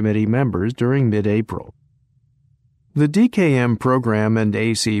DKM committee members during mid-April. The DKM program and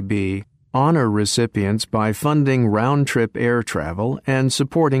ACB honor recipients by funding round-trip air travel and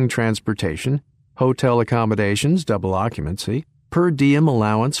supporting transportation, hotel accommodations, double occupancy, per diem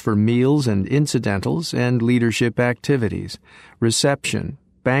allowance for meals and incidentals and leadership activities, reception,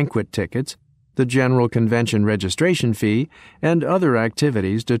 banquet tickets, the general convention registration fee, and other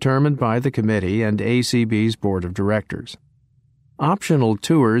activities determined by the committee and ACB's board of directors. Optional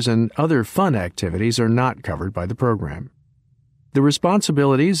tours and other fun activities are not covered by the program. The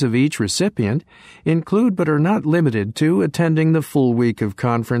responsibilities of each recipient include but are not limited to attending the full week of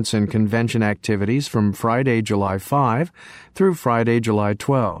conference and convention activities from Friday, July 5 through Friday, July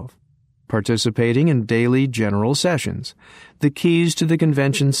 12, participating in daily general sessions, the Keys to the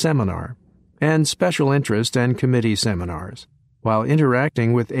Convention seminar, and special interest and committee seminars, while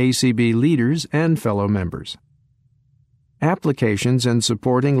interacting with ACB leaders and fellow members. Applications and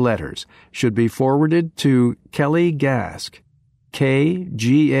supporting letters should be forwarded to Kelly Gask,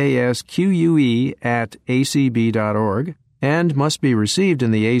 KGASQUE@acb.org, and must be received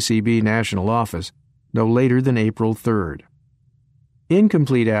in the ACB National Office no later than April 3rd.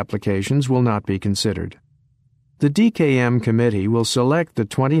 Incomplete applications will not be considered. The DKM committee will select the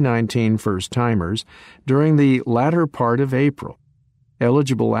 2019 first-timers during the latter part of April.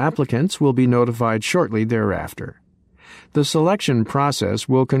 Eligible applicants will be notified shortly thereafter. The selection process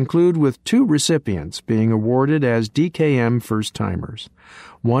will conclude with 2 recipients being awarded as DKM first-timers,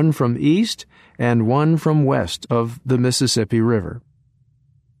 one from east and one from west of the Mississippi River.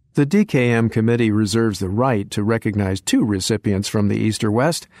 The DKM committee reserves the right to recognize 2 recipients from the east or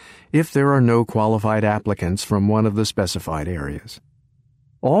west if there are no qualified applicants from one of the specified areas.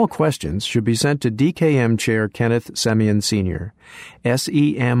 All questions should be sent to DKM Chair Kenneth Semien Sr.,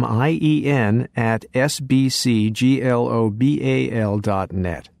 SEMIEN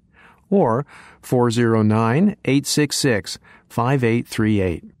 @sbcglobal.net, or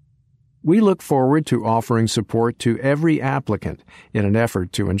 409-866-5838. We look forward to offering support to every applicant in an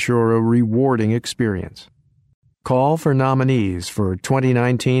effort to ensure a rewarding experience. Call for nominees for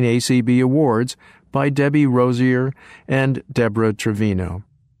 2019 ACB Awards by Debbie Rosier and Deborah Trevino.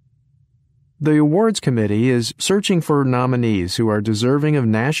 The Awards Committee is searching for nominees who are deserving of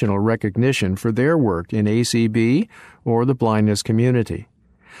national recognition for their work in ACB or the blindness community.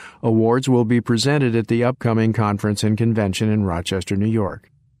 Awards will be presented at the upcoming conference and convention in Rochester, New York.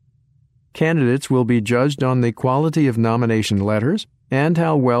 Candidates will be judged on the quality of nomination letters and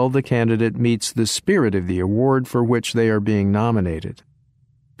how well the candidate meets the spirit of the award for which they are being nominated.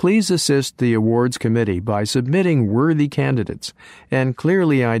 Please assist the awards committee by submitting worthy candidates and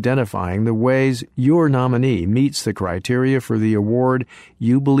clearly identifying the ways your nominee meets the criteria for the award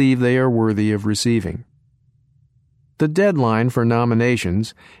you believe they are worthy of receiving. The deadline for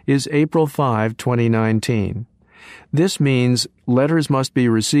nominations is April 5, 2019. This means letters must be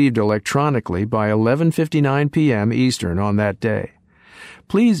received electronically by 11:59 p.m. Eastern on that day.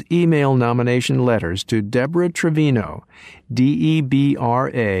 Please email nomination letters to Deborah Trevino,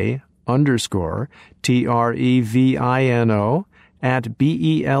 DEBRA_TREVINO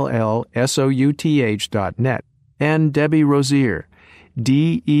 @BELLSOUTH.net, and Debbie Rozier,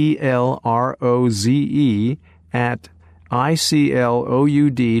 DELROZE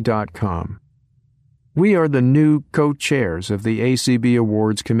 @ICLOUD.com. We are the new co-chairs of the ACB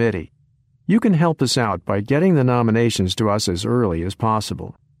Awards Committee. You can help us out by getting the nominations to us as early as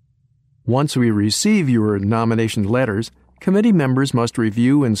possible. Once we receive your nomination letters, committee members must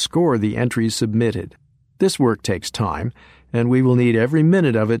review and score the entries submitted. This work takes time, and we will need every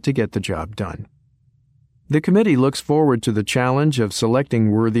minute of it to get the job done. The committee looks forward to the challenge of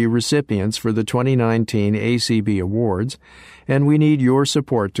selecting worthy recipients for the 2019 ACB Awards, and we need your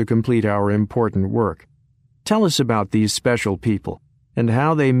support to complete our important work. Tell us about these special people and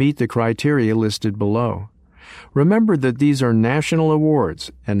how they meet the criteria listed below. Remember that these are national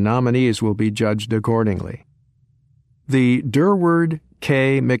awards, and nominees will be judged accordingly. The Durward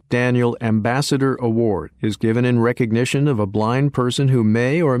K. McDaniel Ambassador Award is given in recognition of a blind person who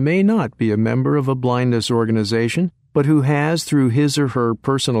may or may not be a member of a blindness organization, but who has, through his or her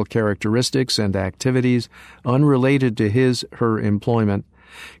personal characteristics and activities unrelated to his/her employment,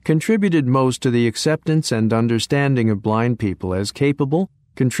 contributed most to the acceptance and understanding of blind people as capable,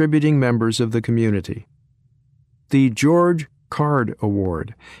 contributing members of the community. The George Card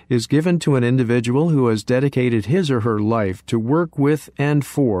Award is given to an individual who has dedicated his or her life to work with and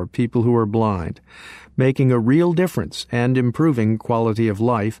for people who are blind, making a real difference and improving quality of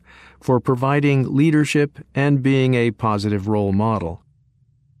life for providing leadership and being a positive role model.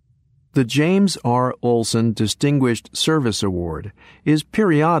 The James R. Olson Distinguished Service Award is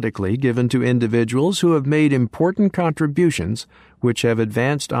periodically given to individuals who have made important contributions which have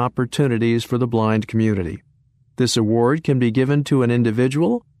advanced opportunities for the blind community. This award can be given to an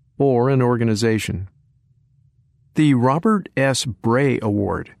individual or an organization. The Robert S. Bray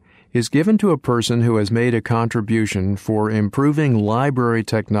Award is given to a person who has made a contribution for improving library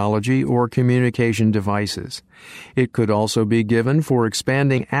technology or communication devices. It could also be given for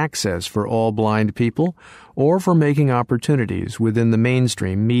expanding access for all blind people or for making opportunities within the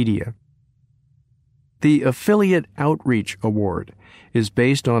mainstream media. The Affiliate Outreach Award is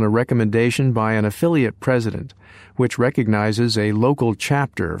based on a recommendation by an affiliate president, which recognizes a local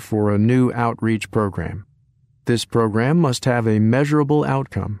chapter for a new outreach program. This program must have a measurable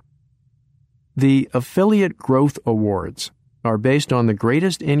outcome. The Affiliate Growth Awards are based on the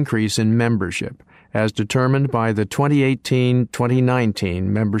greatest increase in membership, as determined by the 2018-2019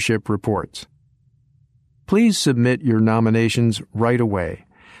 membership reports. Please submit your nominations right away.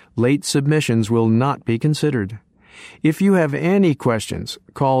 Late submissions will not be considered. If you have any questions,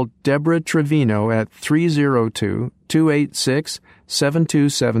 call Deborah Trevino at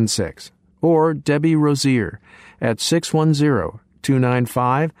 302-286-7276 or Debbie Rozier at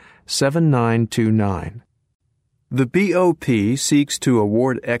 610-295-7929. The BOP Seeks to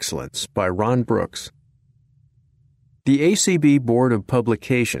Award Excellence by Ron Brooks. The ACB Board of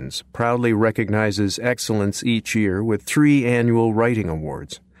Publications proudly recognizes excellence each year with 3 annual writing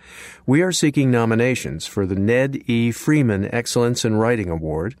awards. We are seeking nominations for the Ned E. Freeman Excellence in Writing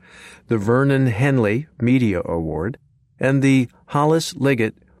Award, the Vernon Henley Media Award, and the Hollis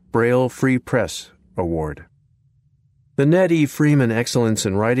Liggett Braille Free Press Award. The Ned E. Freeman Excellence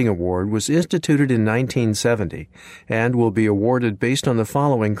in Writing Award was instituted in 1970 and will be awarded based on the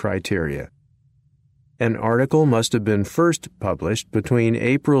following criteria. An article must have been first published between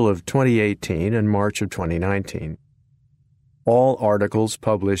April of 2018 and March of 2019. All articles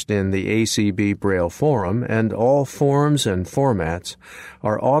published in the ACB Braille Forum and all forms and formats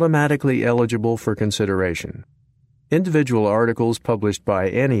are automatically eligible for consideration. Individual articles published by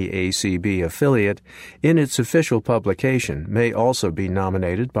any ACB affiliate in its official publication may also be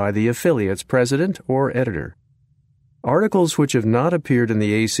nominated by the affiliate's president or editor. Articles which have not appeared in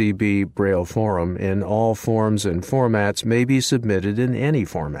the ACB Braille Forum in all forms and formats may be submitted in any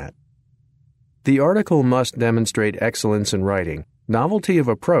format. The article must demonstrate excellence in writing, novelty of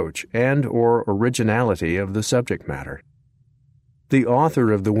approach, and/or originality of the subject matter. The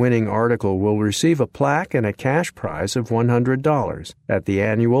author of the winning article will receive a plaque and a cash prize of $100 at the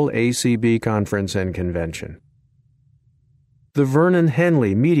annual ACB Conference and Convention. The Vernon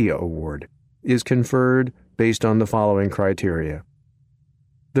Henley Media Award is conferred based on the following criteria.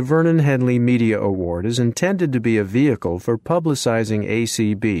 The Vernon Henley Media Award is intended to be a vehicle for publicizing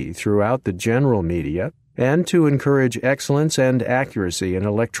ACB throughout the general media and to encourage excellence and accuracy in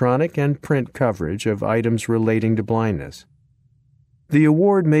electronic and print coverage of items relating to blindness. The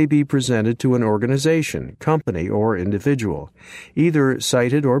award may be presented to an organization, company, or individual, either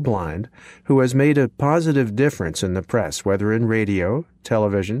sighted or blind, who has made a positive difference in the press, whether in radio,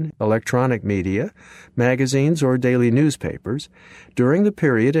 television, electronic media, magazines, or daily newspapers, during the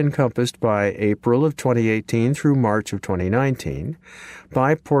period encompassed by April of 2018 through March of 2019,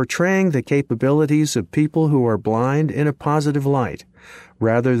 by portraying the capabilities of people who are blind in a positive light,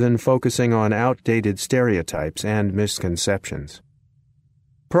 rather than focusing on outdated stereotypes and misconceptions.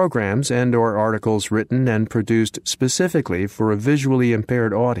 Programs and/or articles written and produced specifically for a visually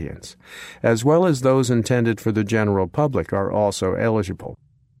impaired audience, as well as those intended for the general public, are also eligible.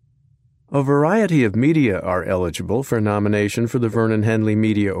 A variety of media are eligible for nomination for the Vernon Henley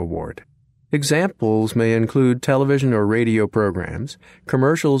Media Award. Examples may include television or radio programs,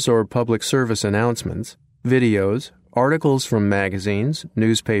 commercials or public service announcements, videos, articles from magazines,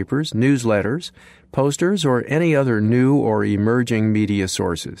 newspapers, newsletters, posters, or any other new or emerging media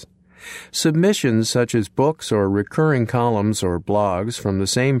sources. Submissions such as books or recurring columns or blogs from the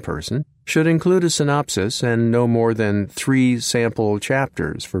same person should include a synopsis and no more than 3 sample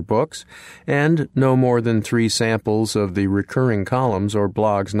chapters for books and no more than 3 samples of the recurring columns or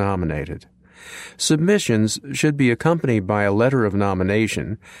blogs nominated. Submissions should be accompanied by a letter of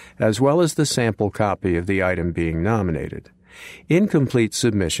nomination, as well as the sample copy of the item being nominated. Incomplete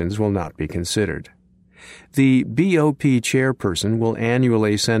submissions will not be considered. The BOP chairperson will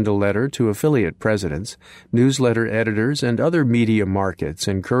annually send a letter to affiliate presidents, newsletter editors, and other media markets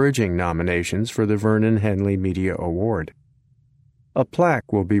encouraging nominations for the Vernon Henley Media Award. A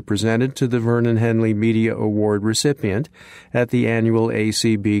plaque will be presented to the Vernon Henley Media Award recipient at the annual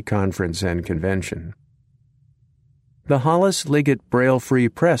ACB Conference and Convention. The Hollis Liggett Braille Free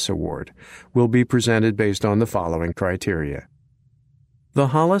Press Award will be presented based on the following criteria. The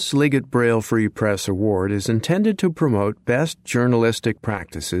Hollis Liggett Braille Free Press Award is intended to promote best journalistic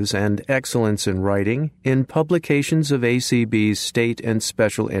practices and excellence in writing in publications of ACB's state and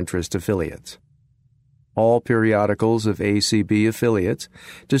special interest affiliates. All periodicals of ACB affiliates,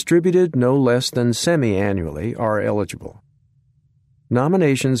 distributed no less than semi-annually, are eligible.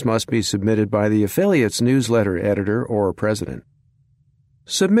 Nominations must be submitted by the affiliate's newsletter editor or president.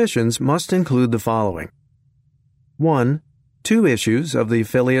 Submissions must include the following. 1. 2 issues of the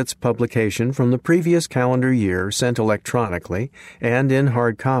affiliate's publication from the previous calendar year sent electronically and in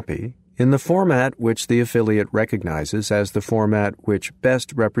hard copy in the format which the affiliate recognizes as the format which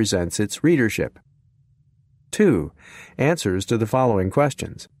best represents its readership. 2. Answers to the following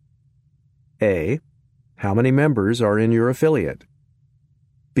questions. A. How many members are in your affiliate?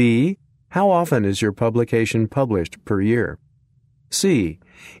 B. How often is your publication published per year? C.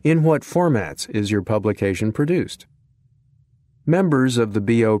 In what formats is your publication produced? Members of the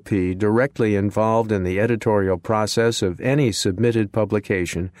BOP directly involved in the editorial process of any submitted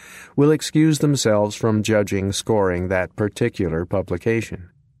publication will excuse themselves from scoring that particular publication.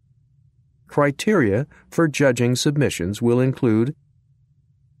 Criteria for judging submissions will include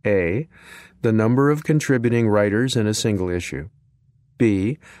A. The number of contributing writers in a single issue.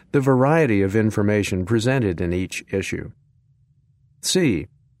 B. The variety of information presented in each issue. C.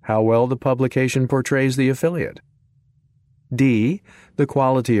 How well the publication portrays the affiliate. D. The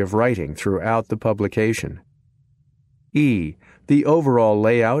quality of writing throughout the publication. E. The overall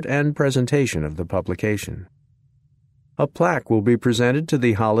layout and presentation of the publication. A plaque will be presented to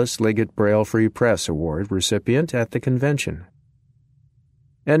the Hollis Liggett Braille Free Press Award recipient at the convention.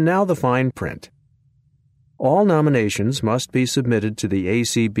 And now the fine print. All nominations must be submitted to the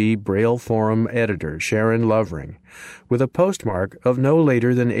ACB Braille Forum editor, Sharon Lovering, with a postmark of no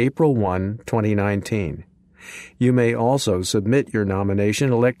later than April 1, 2019. You may also submit your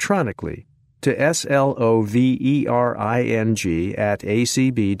nomination electronically to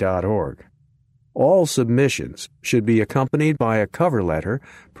slovering@acb.org. All submissions should be accompanied by a cover letter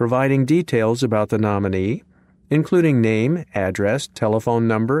providing details about the nominee, including name, address, telephone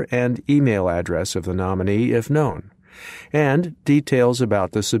number, and email address of the nominee if known, and details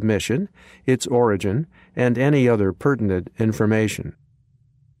about the submission, its origin, and any other pertinent information.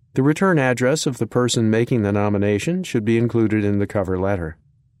 The return address of the person making the nomination should be included in the cover letter.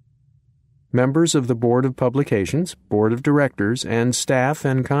 Members of the Board of Publications, Board of Directors, and staff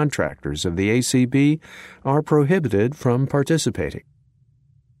and contractors of the ACB are prohibited from participating.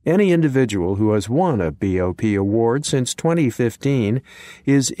 Any individual who has won a BOP award since 2015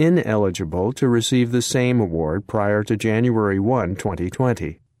 is ineligible to receive the same award prior to January 1,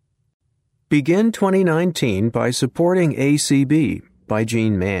 2020. Begin 2019 by supporting ACB by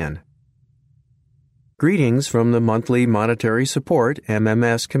Gene Mann. Greetings from the Monthly Monetary Support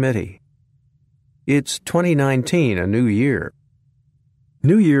MMS Committee. It's 2019, a new year.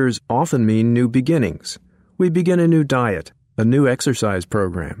 New years often mean new beginnings. We begin a new diet, a new exercise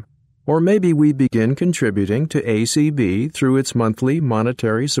program, or maybe we begin contributing to ACB through its monthly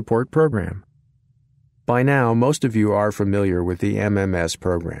monetary support program. By now, most of you are familiar with the MMS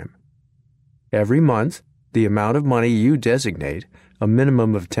program. Every month, the amount of money you designate, a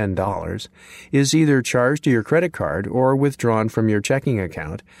minimum of $10, is either charged to your credit card or withdrawn from your checking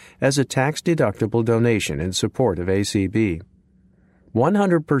account as a tax-deductible donation in support of ACB.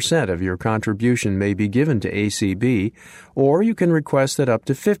 100% of your contribution may be given to ACB, or you can request that up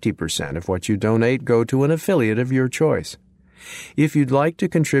to 50% of what you donate go to an affiliate of your choice. If you'd like to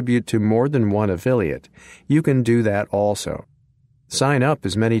contribute to more than one affiliate, you can do that also. Sign up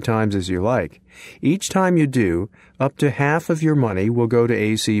as many times as you like. Each time you do, up to half of your money will go to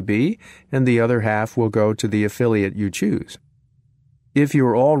ACB, and the other half will go to the affiliate you choose. If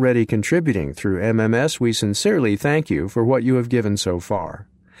you're already contributing through MMS, we sincerely thank you for what you have given so far.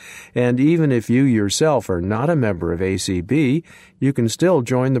 And even if you yourself are not a member of ACB, you can still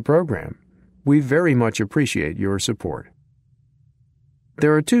join the program. We very much appreciate your support.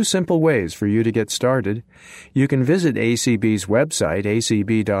 There are two simple ways for you to get started. You can visit ACB's website,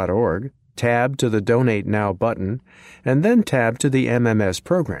 acb.org, tab to the Donate Now button, and then tab to the MMS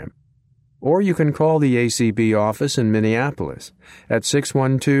program. Or you can call the ACB office in Minneapolis at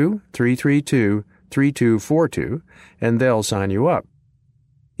 612-332-3242, and they'll sign you up.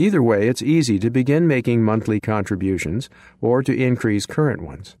 Either way, it's easy to begin making monthly contributions or to increase current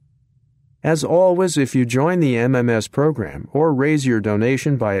ones. As always, if you join the MMS program or raise your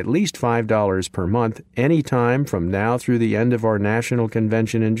donation by at least $5 per month any time from now through the end of our national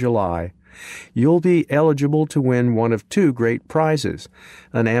convention in July, you'll be eligible to win one of two great prizes,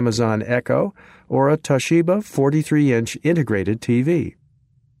 an Amazon Echo or a Toshiba 43-inch integrated TV.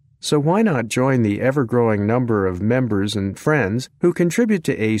 So why not join the ever-growing number of members and friends who contribute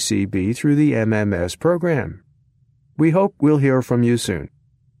to ACB through the MMS program? We hope we'll hear from you soon.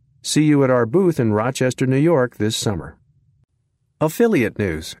 See you at our booth in Rochester, New York this summer. Affiliate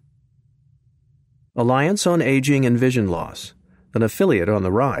News. Alliance on Aging and Vision Loss, an affiliate on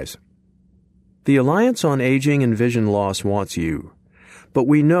the rise. The Alliance on Aging and Vision Loss wants you, but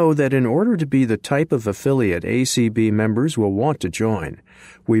we know that in order to be the type of affiliate ACB members will want to join,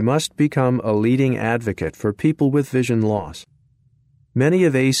 we must become a leading advocate for people with vision loss. Many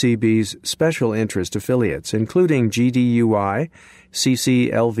of ACB's special interest affiliates, including GDUI,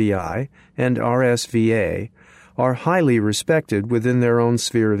 CCLVI, and RSVA, are highly respected within their own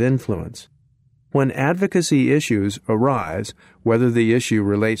sphere of influence. When advocacy issues arise, whether the issue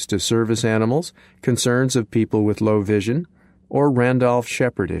relates to service animals, concerns of people with low vision, or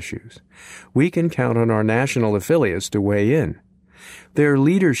Randolph-Shepard issues, we can count on our national affiliates to weigh in. Their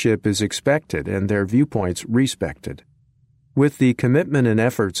leadership is expected and their viewpoints respected. With the commitment and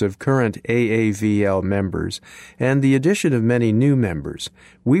efforts of current AAVL members and the addition of many new members,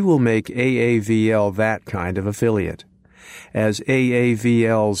 we will make AAVL that kind of affiliate. As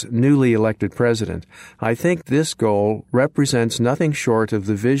AAVL's newly elected president, I think this goal represents nothing short of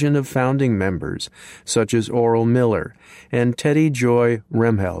the vision of founding members such as Oral Miller and Teddy Joy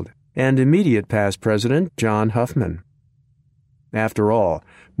Remheld and immediate past president John Huffman. After all,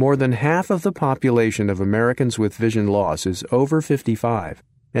 more than half of the population of Americans with vision loss is over 55,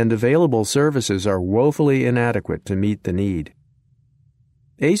 and available services are woefully inadequate to meet the need.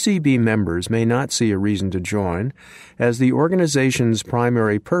 ACB members may not see a reason to join, as the organization's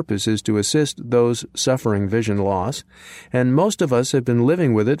primary purpose is to assist those suffering vision loss, and most of us have been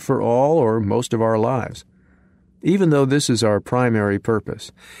living with it for all or most of our lives. Even though this is our primary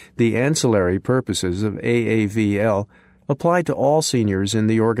purpose, the ancillary purposes of AAVL apply to all seniors in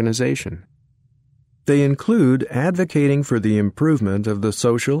the organization. They include advocating for the improvement of the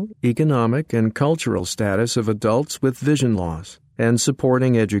social, economic, and cultural status of adults with vision loss, and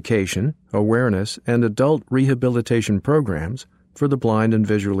supporting education, awareness, and adult rehabilitation programs for the blind and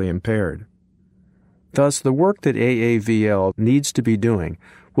visually impaired. Thus, the work that AAVL needs to be doing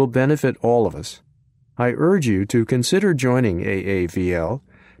will benefit all of us. I urge you to consider joining AAVL,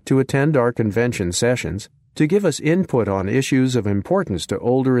 to attend our convention sessions, to give us input on issues of importance to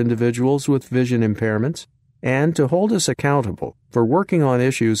older individuals with vision impairments, and to hold us accountable for working on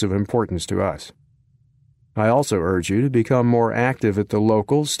issues of importance to us. I also urge you to become more active at the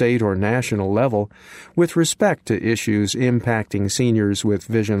local, state, or national level with respect to issues impacting seniors with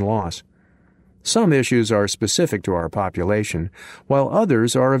vision loss. Some issues are specific to our population, while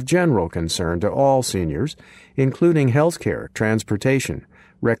others are of general concern to all seniors, including health care, transportation,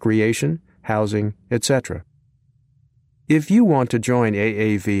 recreation, housing, etc. If you want to join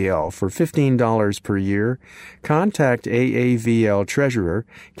AAVL for $15 per year, contact AAVL Treasurer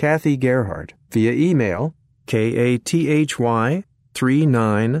Kathy Gerhardt via email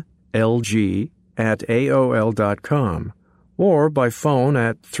kathy39lg@aol.com or by phone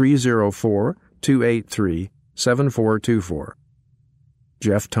at 304-283-7424.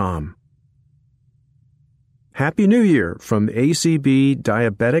 Jeff Tom. Happy New Year from ACB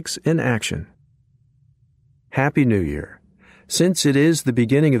Diabetics in Action. Happy New Year. Since it is the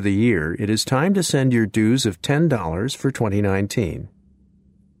beginning of the year, it is time to send your dues of $10 for 2019.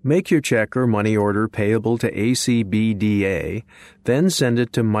 Make your check or money order payable to ACBDA, then send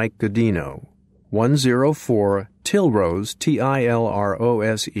it to Mike Godino, 104 Tilrose,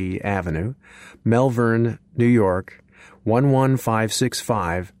 Tilrose Avenue, Melbourne, New York,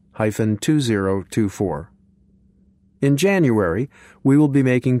 11565-2024. In January, we will be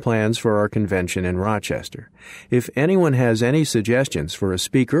making plans for our convention in Rochester. If anyone has any suggestions for a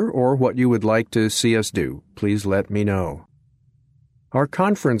speaker or what you would like to see us do, please let me know. Our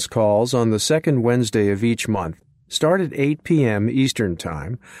conference calls on the second Wednesday of each month start at 8 p.m. Eastern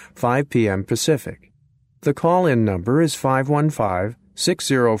Time, 5 p.m. Pacific. The call-in number is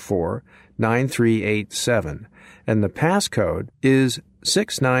 515-604-9387, and the passcode is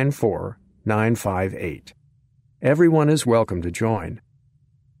 694958. Everyone is welcome to join.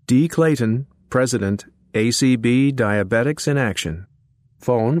 D. Clayton, President, ACB Diabetics in Action.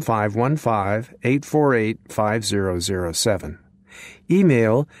 Phone 515-848-5007.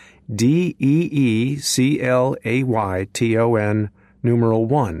 Email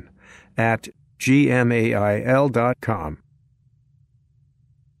deeclayton1 at gmail.com.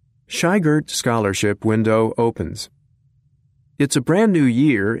 Scheigert Scholarship window opens. It's a brand new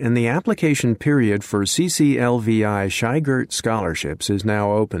year, and the application period for CCLVI Scheigert Scholarships is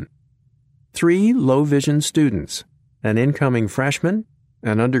now open. 3 low-vision students, an incoming freshman,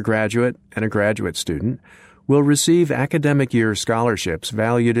 an undergraduate, and a graduate student, will receive academic year scholarships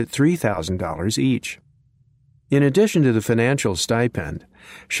valued at $3,000 each. In addition to the financial stipend,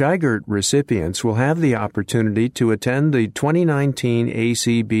 Scheigert recipients will have the opportunity to attend the 2019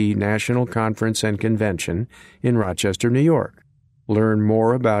 ACB National Conference and Convention in Rochester, New York, learn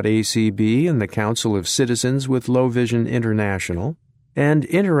more about ACB and the Council of Citizens with Low Vision International, and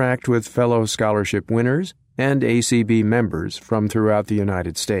interact with fellow scholarship winners and ACB members from throughout the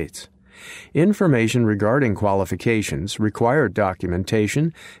United States. Information regarding qualifications, required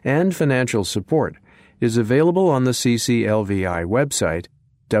documentation, and financial support is available on the CCLVI website,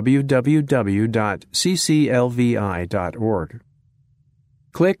 www.cclvi.org.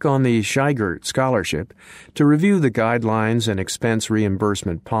 Click on the Scheigert Scholarship to review the guidelines and expense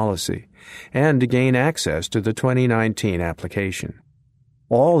reimbursement policy and to gain access to the 2019 application.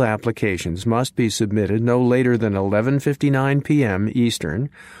 All applications must be submitted no later than 11:59 p.m. Eastern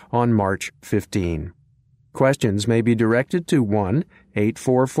on March 15. Questions may be directed to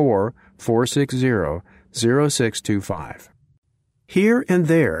 1-844-460-0625. Here and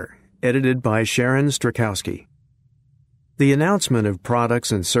There, edited by Sharon Strakowski. The announcement of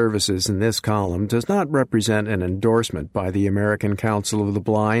products and services in this column does not represent an endorsement by the American Council of the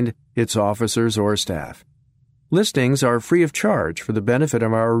Blind, its officers, or staff. Listings are free of charge for the benefit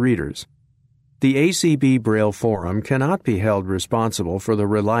of our readers. The ACB Braille Forum cannot be held responsible for the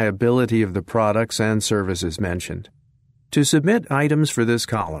reliability of the products and services mentioned. To submit items for this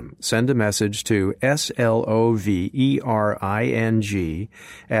column, send a message to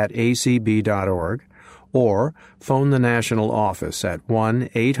slovering@acb.org or phone the national office at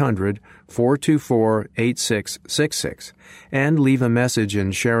 1-800-424-8666 and leave a message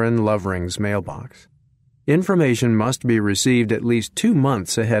in Sharon Lovering's mailbox. Information must be received at least 2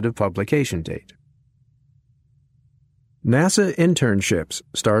 months ahead of publication date. NASA internships.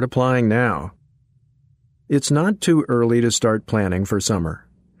 Start applying now. It's not too early to start planning for summer.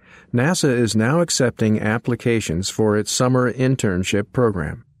 NASA is now accepting applications for its summer internship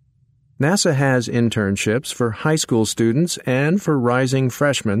program. NASA has internships for high school students and for rising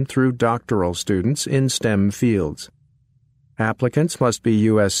freshmen through doctoral students in STEM fields. Applicants must be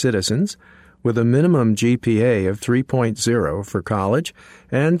U.S. citizens with a minimum GPA of 3.0 for college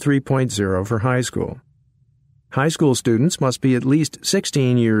and 3.0 for high school. High school students must be at least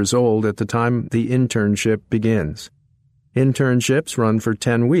 16 years old at the time the internship begins. Internships run for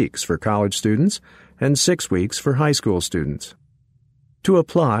 10 weeks for college students and 6 weeks for high school students. To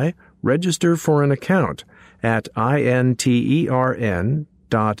apply, register for an account at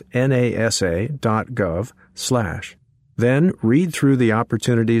intern.nasa.gov/. Then read through the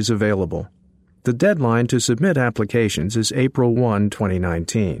opportunities available. The deadline to submit applications is April 1,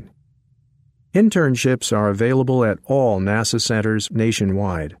 2019. Internships are available at all NASA centers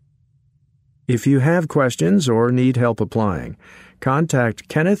nationwide. If you have questions or need help applying, contact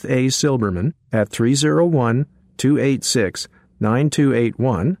Kenneth A. Silberman at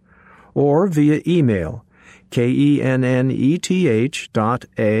 301-286-9281 or via email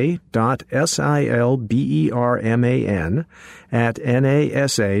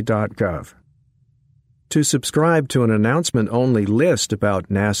kenneth.a.silberman@nasa.gov. To subscribe to an announcement-only list about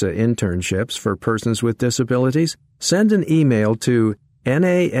NASA internships for persons with disabilities, send an email to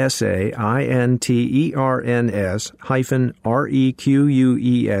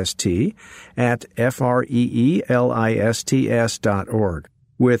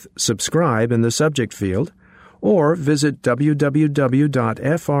with subscribe in the subject field, or visit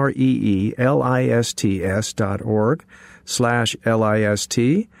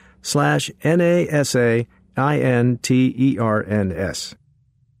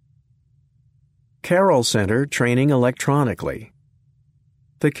Carroll Center Training Electronically.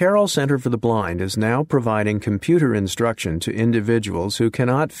 The Carroll Center for the Blind is now providing computer instruction to individuals who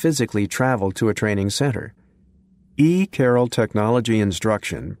cannot physically travel to a training center. eCarroll Technology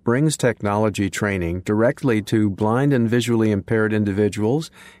Instruction brings technology training directly to blind and visually impaired individuals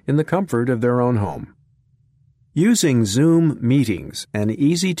in the comfort of their own home. Using Zoom Meetings, an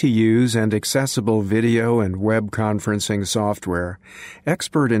easy-to-use and accessible video and web conferencing software,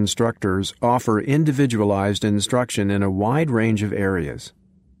 expert instructors offer individualized instruction in a wide range of areas.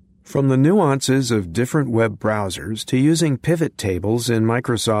 From the nuances of different web browsers to using pivot tables in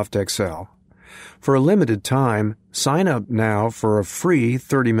Microsoft Excel. For a limited time, sign up now for a free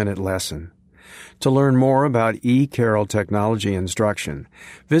 30-minute lesson. To learn more about eCarroll technology instruction,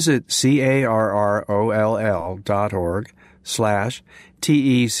 visit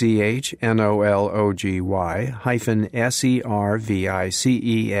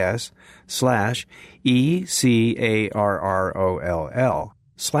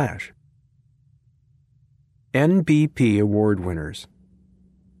NBP Award winners.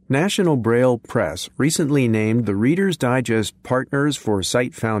 National Braille Press recently named the Reader's Digest Partners for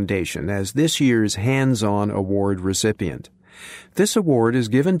Sight Foundation as this year's Hands-On Award recipient. This award is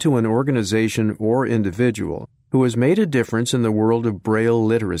given to an organization or individual who has made a difference in the world of Braille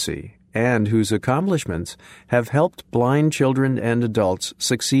literacy and whose accomplishments have helped blind children and adults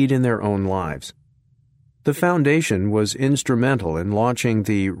succeed in their own lives. The foundation was instrumental in launching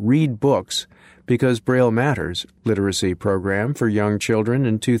the Read Books Because Braille Matters literacy program for young children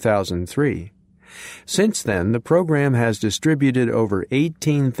in 2003. Since then, the program has distributed over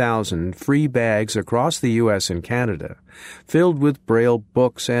 18,000 free bags across the U.S. and Canada, filled with Braille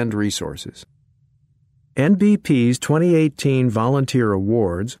books and resources. NBP's 2018 Volunteer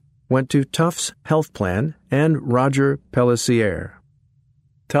Awards went to Tufts Health Plan and Roger Pellissier.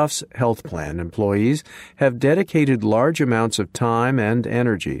 Tufts Health Plan employees have dedicated large amounts of time and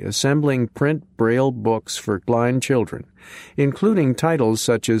energy assembling print Braille books for blind children, including titles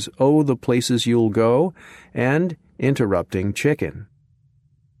such as Oh, the Places You'll Go and Interrupting Chicken.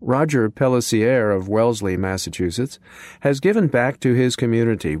 Roger Pellissier of Wellesley, Massachusetts, has given back to his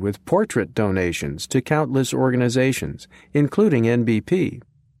community with portrait donations to countless organizations, including NBP.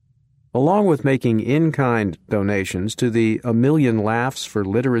 Along with making in-kind donations to the A Million Laughs for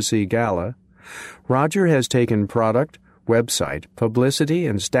Literacy Gala, Roger has taken product, website, publicity,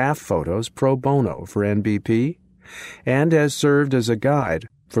 and staff photos pro bono for NBP and has served as a guide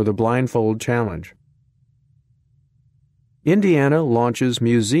for the Blindfold Challenge. Indiana launches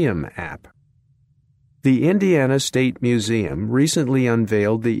Museum app. The Indiana State Museum recently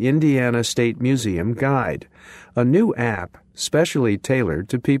unveiled the Indiana State Museum Guide, a new app specially tailored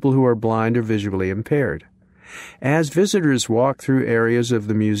to people who are blind or visually impaired. As visitors walk through areas of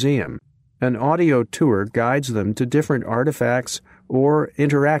the museum, an audio tour guides them to different artifacts or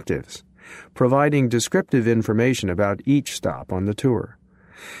interactives, providing descriptive information about each stop on the tour.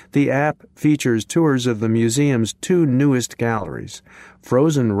 The app features tours of the museum's two newest galleries,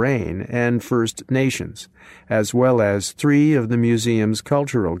 Frozen Rain and First Nations, as well as 3 of the museum's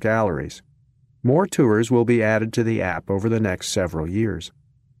cultural galleries. More tours will be added to the app over the next several years.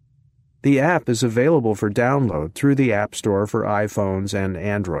 The app is available for download through the App Store for iPhones and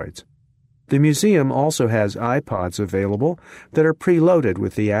Androids. The museum also has iPods available that are preloaded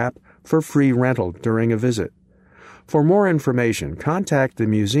with the app for free rental during a visit. For more information, contact the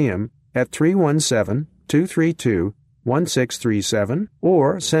museum at 317-232-1637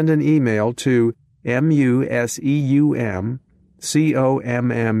 or send an email to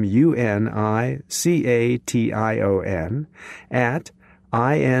museumcommmunication at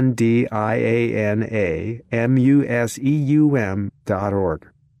indianamuseum.org.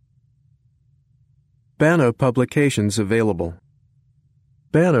 BANA publications available.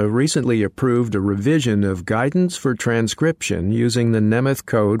 BANA recently approved a revision of Guidance for Transcription using the Nemeth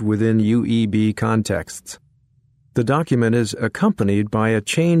Code within UEB contexts. The document is accompanied by a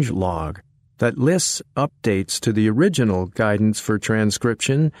change log that lists updates to the original Guidance for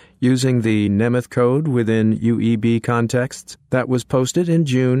Transcription using the Nemeth Code within UEB contexts that was posted in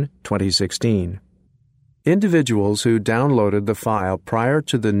June 2016. Individuals who downloaded the file prior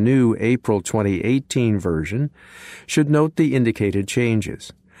to the new April 2018 version should note the indicated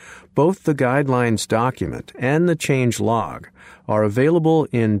changes. Both the guidelines document and the change log are available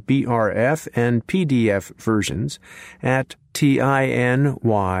in BRF and PDF versions at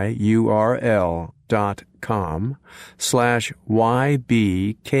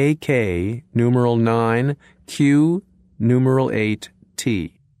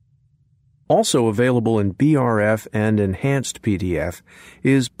Also available in BRF and Enhanced PDF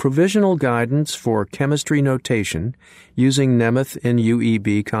is Provisional Guidance for Chemistry Notation using Nemeth in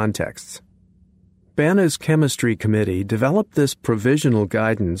UEB contexts. BANA's Chemistry Committee developed this provisional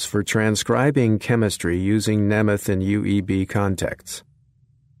guidance for transcribing chemistry using Nemeth in UEB contexts.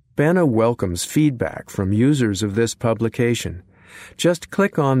 BANA welcomes feedback from users of this publication. Just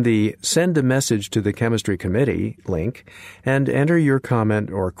click on the Send a Message to the Chemistry Committee link and enter your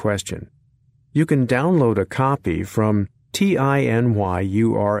comment or question. You can download a copy from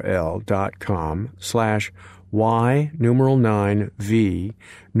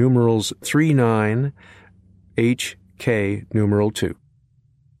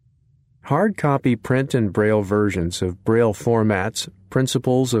Hard copy print and Braille versions of Braille formats,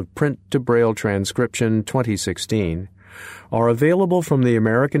 Principles of Print-to-Braille Transcription 2016, are available from the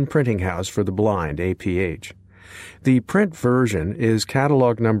American Printing House for the Blind, APH. The print version is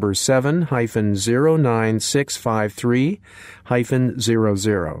catalog number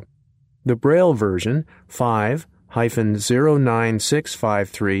 7-09653-00. The Braille version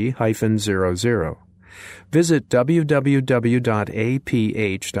 5-09653-00. Visit www.aph.org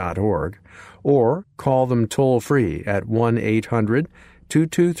or call them toll-free at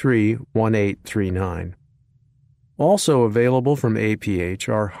 1-800-223-1839. Also available from APH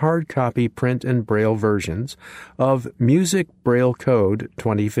are hard copy print and Braille versions of Music Braille Code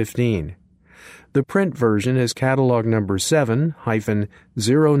 2015. The print version is catalog number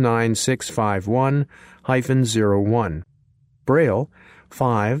 7-09651-01. Braille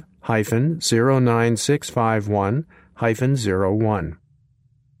 5-09651-01.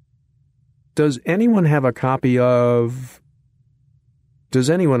 Does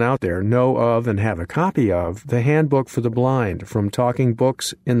anyone out there know of and have a copy of the Handbook for the Blind from Talking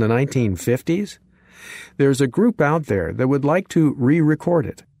Books in the 1950s? There's a group out there that would like to re-record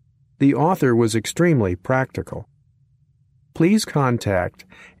it. The author was extremely practical. Please contact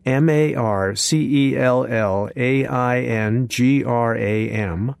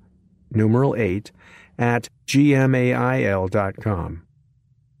MARCELLAINGRAM, numeral 8, at gmail.com.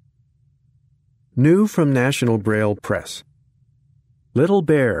 New from National Braille Press. Little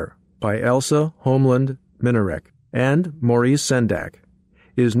Bear by Elsa Homeland Minarek and Maurice Sendak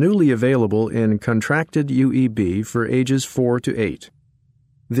is newly available in contracted UEB for ages 4 to 8.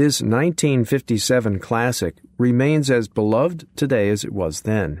 This 1957 classic remains as beloved today as it was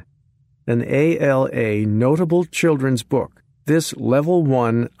then. An ALA notable children's book, this Level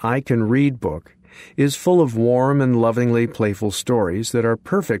 1 I Can Read book is full of warm and lovingly playful stories that are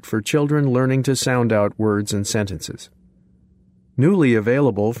perfect for children learning to sound out words and sentences. Newly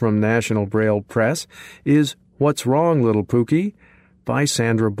available from National Braille Press is What's Wrong, Little Pookie? By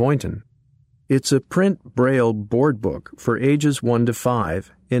Sandra Boynton. It's a print Braille board book for ages 1 to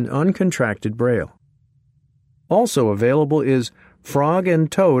 5 in uncontracted Braille. Also available is Frog and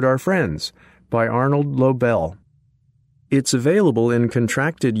Toad Are Friends by Arnold Lobel. It's available in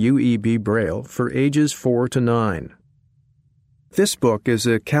contracted UEB Braille for ages 4 to 9. This book is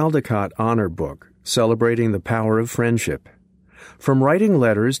a Caldecott Honor Book celebrating the power of friendship. From writing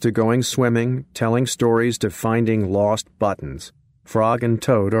letters to going swimming, telling stories to finding lost buttons, Frog and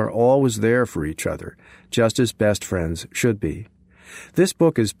Toad are always there for each other, just as best friends should be. This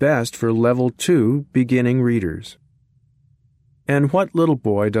book is best for Level 2 beginning readers. And what little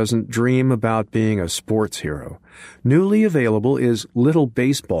boy doesn't dream about being a sports hero? Newly available is Little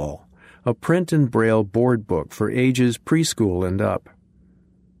Baseball, a print and braille board book for ages preschool and up.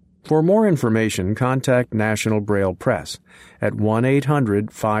 For more information, contact National Braille Press at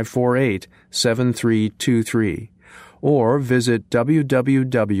 1-800-548-7323 or visit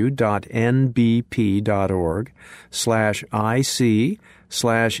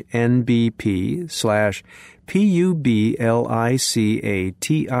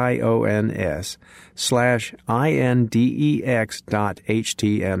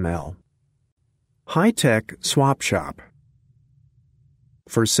High-Tech Swap Shop.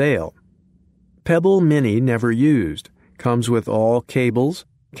 For sale. Pebble Mini never used. Comes with all cables,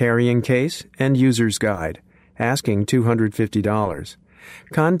 carrying case, and user's guide. Asking $250.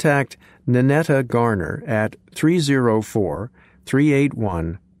 Contact Nanetta Garner at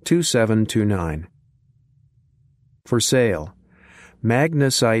 304-381-2729. For sale.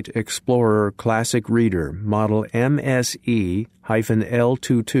 Magnesite Explorer Classic Reader Model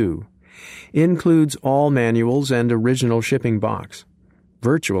MSE-L22. Includes all manuals and original shipping box.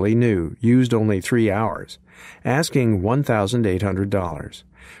 Virtually new, used only 3 hours. Asking $1,800.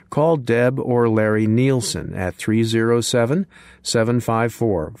 Call Deb or Larry Nielsen at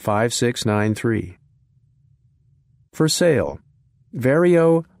 307-754-5693. For sale.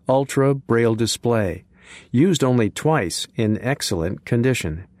 Vario Ultra Braille Display. Used only twice in excellent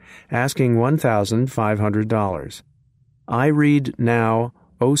condition. Asking $1,500. iRead Now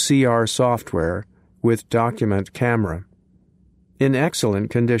OCR software with document camera. In excellent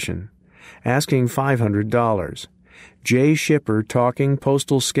condition. Asking $500. J. Shipper Talking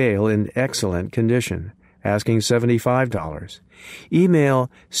Postal Scale in excellent condition. Asking $75. Email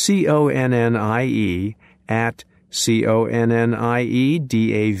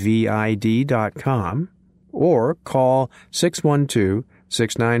connie@conniedavid.com or call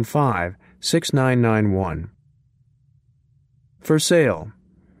 612-695-6991. For sale.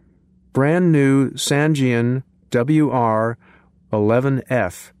 Brand new Sangean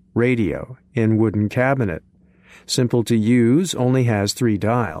WR11F radio in wooden cabinet. Simple to use, only has 3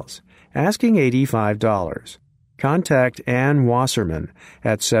 dials. Asking $85. Contact Ann Wasserman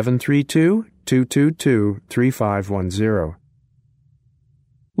at 732-222-3510.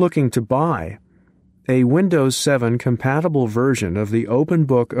 Looking to buy. A Windows 7 compatible version of the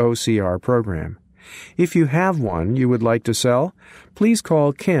OpenBook OCR program. If you have one you would like to sell, please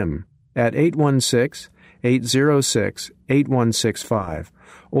call Kim at 816-806-8165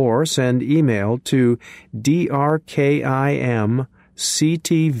 or send email to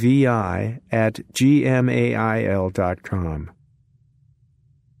drkimctvi@gmail.com.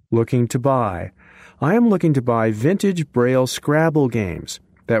 Looking to buy. I am looking to buy vintage Braille Scrabble games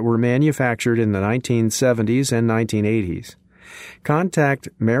that were manufactured in the 1970s and 1980s. Contact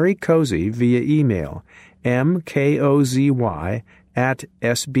Mary Cozy via email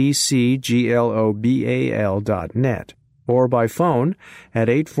mkozy@sbcglobal.net or by phone at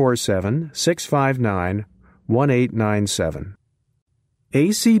 847-659-1897.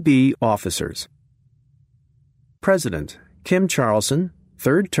 ACB Officers. President Kim Charlson,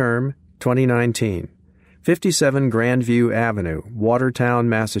 3rd term, 2019. 57 Grandview Avenue, Watertown,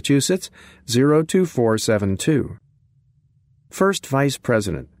 Massachusetts, 02472. First Vice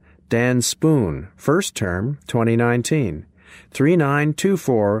President Dan Spoon, 1st term, 2019.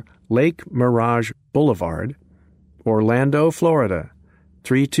 3924 Lake Mirage Boulevard, Orlando, Florida,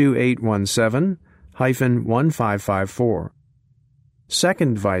 32817-1554.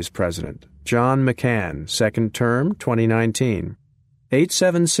 Second Vice President John McCann, 2nd term, 2019.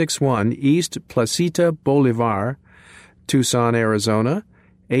 8761 East Placita Boulevard, Tucson, Arizona,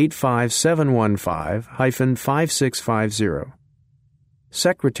 85715-5650.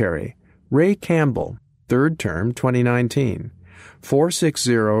 Secretary Ray Campbell, 3rd term, 2019.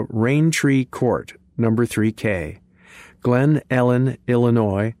 460 Raintree Court, number 3K, Glen Ellen,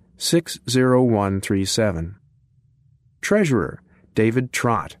 Illinois, 60137. Treasurer David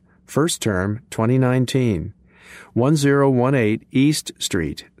Trott, 1st term, 2019. 1018 East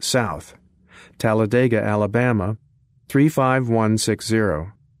Street, South, Talladega, Alabama,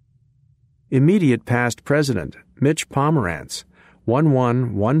 35160. Immediate past President Mitch Pomerantz,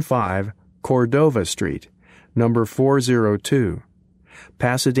 1115 Cordova Street, number 402,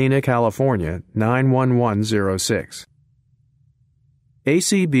 Pasadena, California, 91106.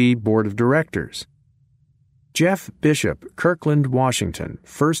 ACB Board of Directors. Jeff Bishop, Kirkland, Washington,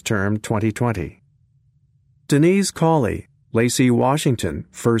 1st term, 2020. Denise Cawley, Lacey, Washington,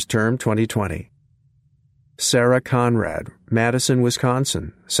 1st term, 2020. Sarah Conrad, Madison,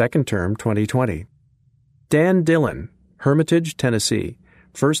 Wisconsin, 2nd term, 2020. Dan Dillon, Hermitage, Tennessee,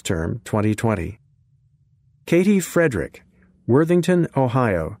 1st term, 2020. Katie Frederick, Worthington,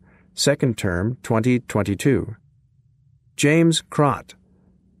 Ohio, second term 2022. James Crott,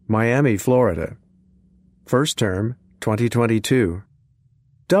 Miami, Florida, first term 2022.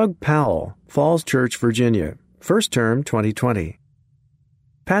 Doug Powell, Falls Church, Virginia, first term 2020.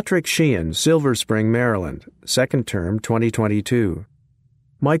 Patrick Sheehan, Silver Spring, Maryland, second term 2022.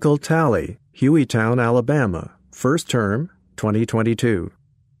 Michael Talley, Hueytown, Alabama, first term 2022.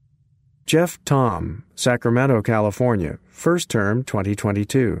 Jeff Tom, Sacramento, California, first term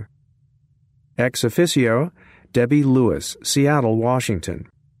 2022. Ex officio, Debbie Lewis, Seattle, Washington.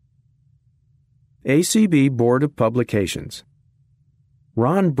 ACB Board of Publications.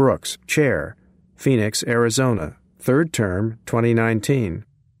 Ron Brooks, Chair, Phoenix, Arizona, third term 2019.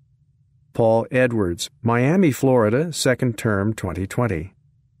 Paul Edwards, Miami, Florida, second term 2020.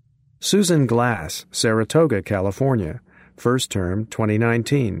 Susan Glass, Saratoga, California, first term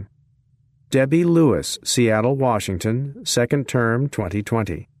 2019. Debbie Lewis, Seattle, Washington, second term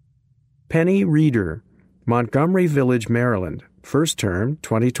 2020. Penny Reeder, Montgomery Village, Maryland, first term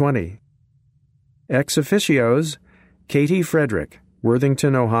 2020. Ex officios, Katie Frederick,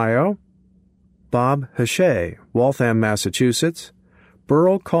 Worthington, Ohio. Bob Hachey, Waltham, Massachusetts.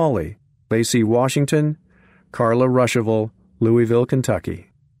 Burl Cawley, Lacey, Washington. Carla Ruschival, Louisville,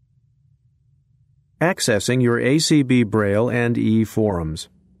 Kentucky. Accessing your ACB Braille and e-forums.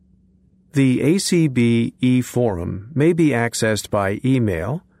 The ACB e-forum may be accessed by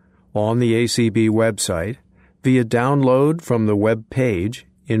email, on the ACB website, via download from the web page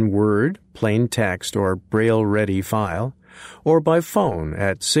in Word, plain text, or Braille-ready file, or by phone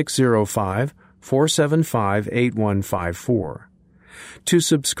at 605-475-8154. To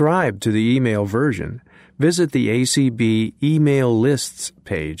subscribe to the email version, visit the ACB email lists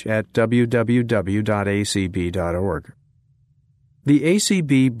page at www.acb.org. The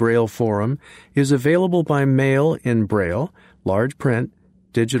ACB Braille Forum is available by mail in Braille, large print,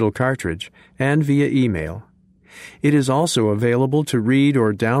 digital cartridge, and via email. It is also available to read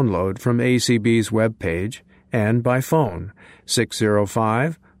or download from ACB's webpage and by phone,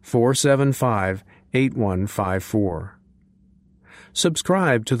 605-475-8154.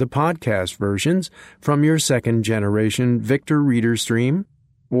 Subscribe to the podcast versions from your second-generation Victor Reader Stream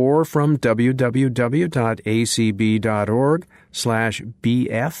or from www.acb.org/bf/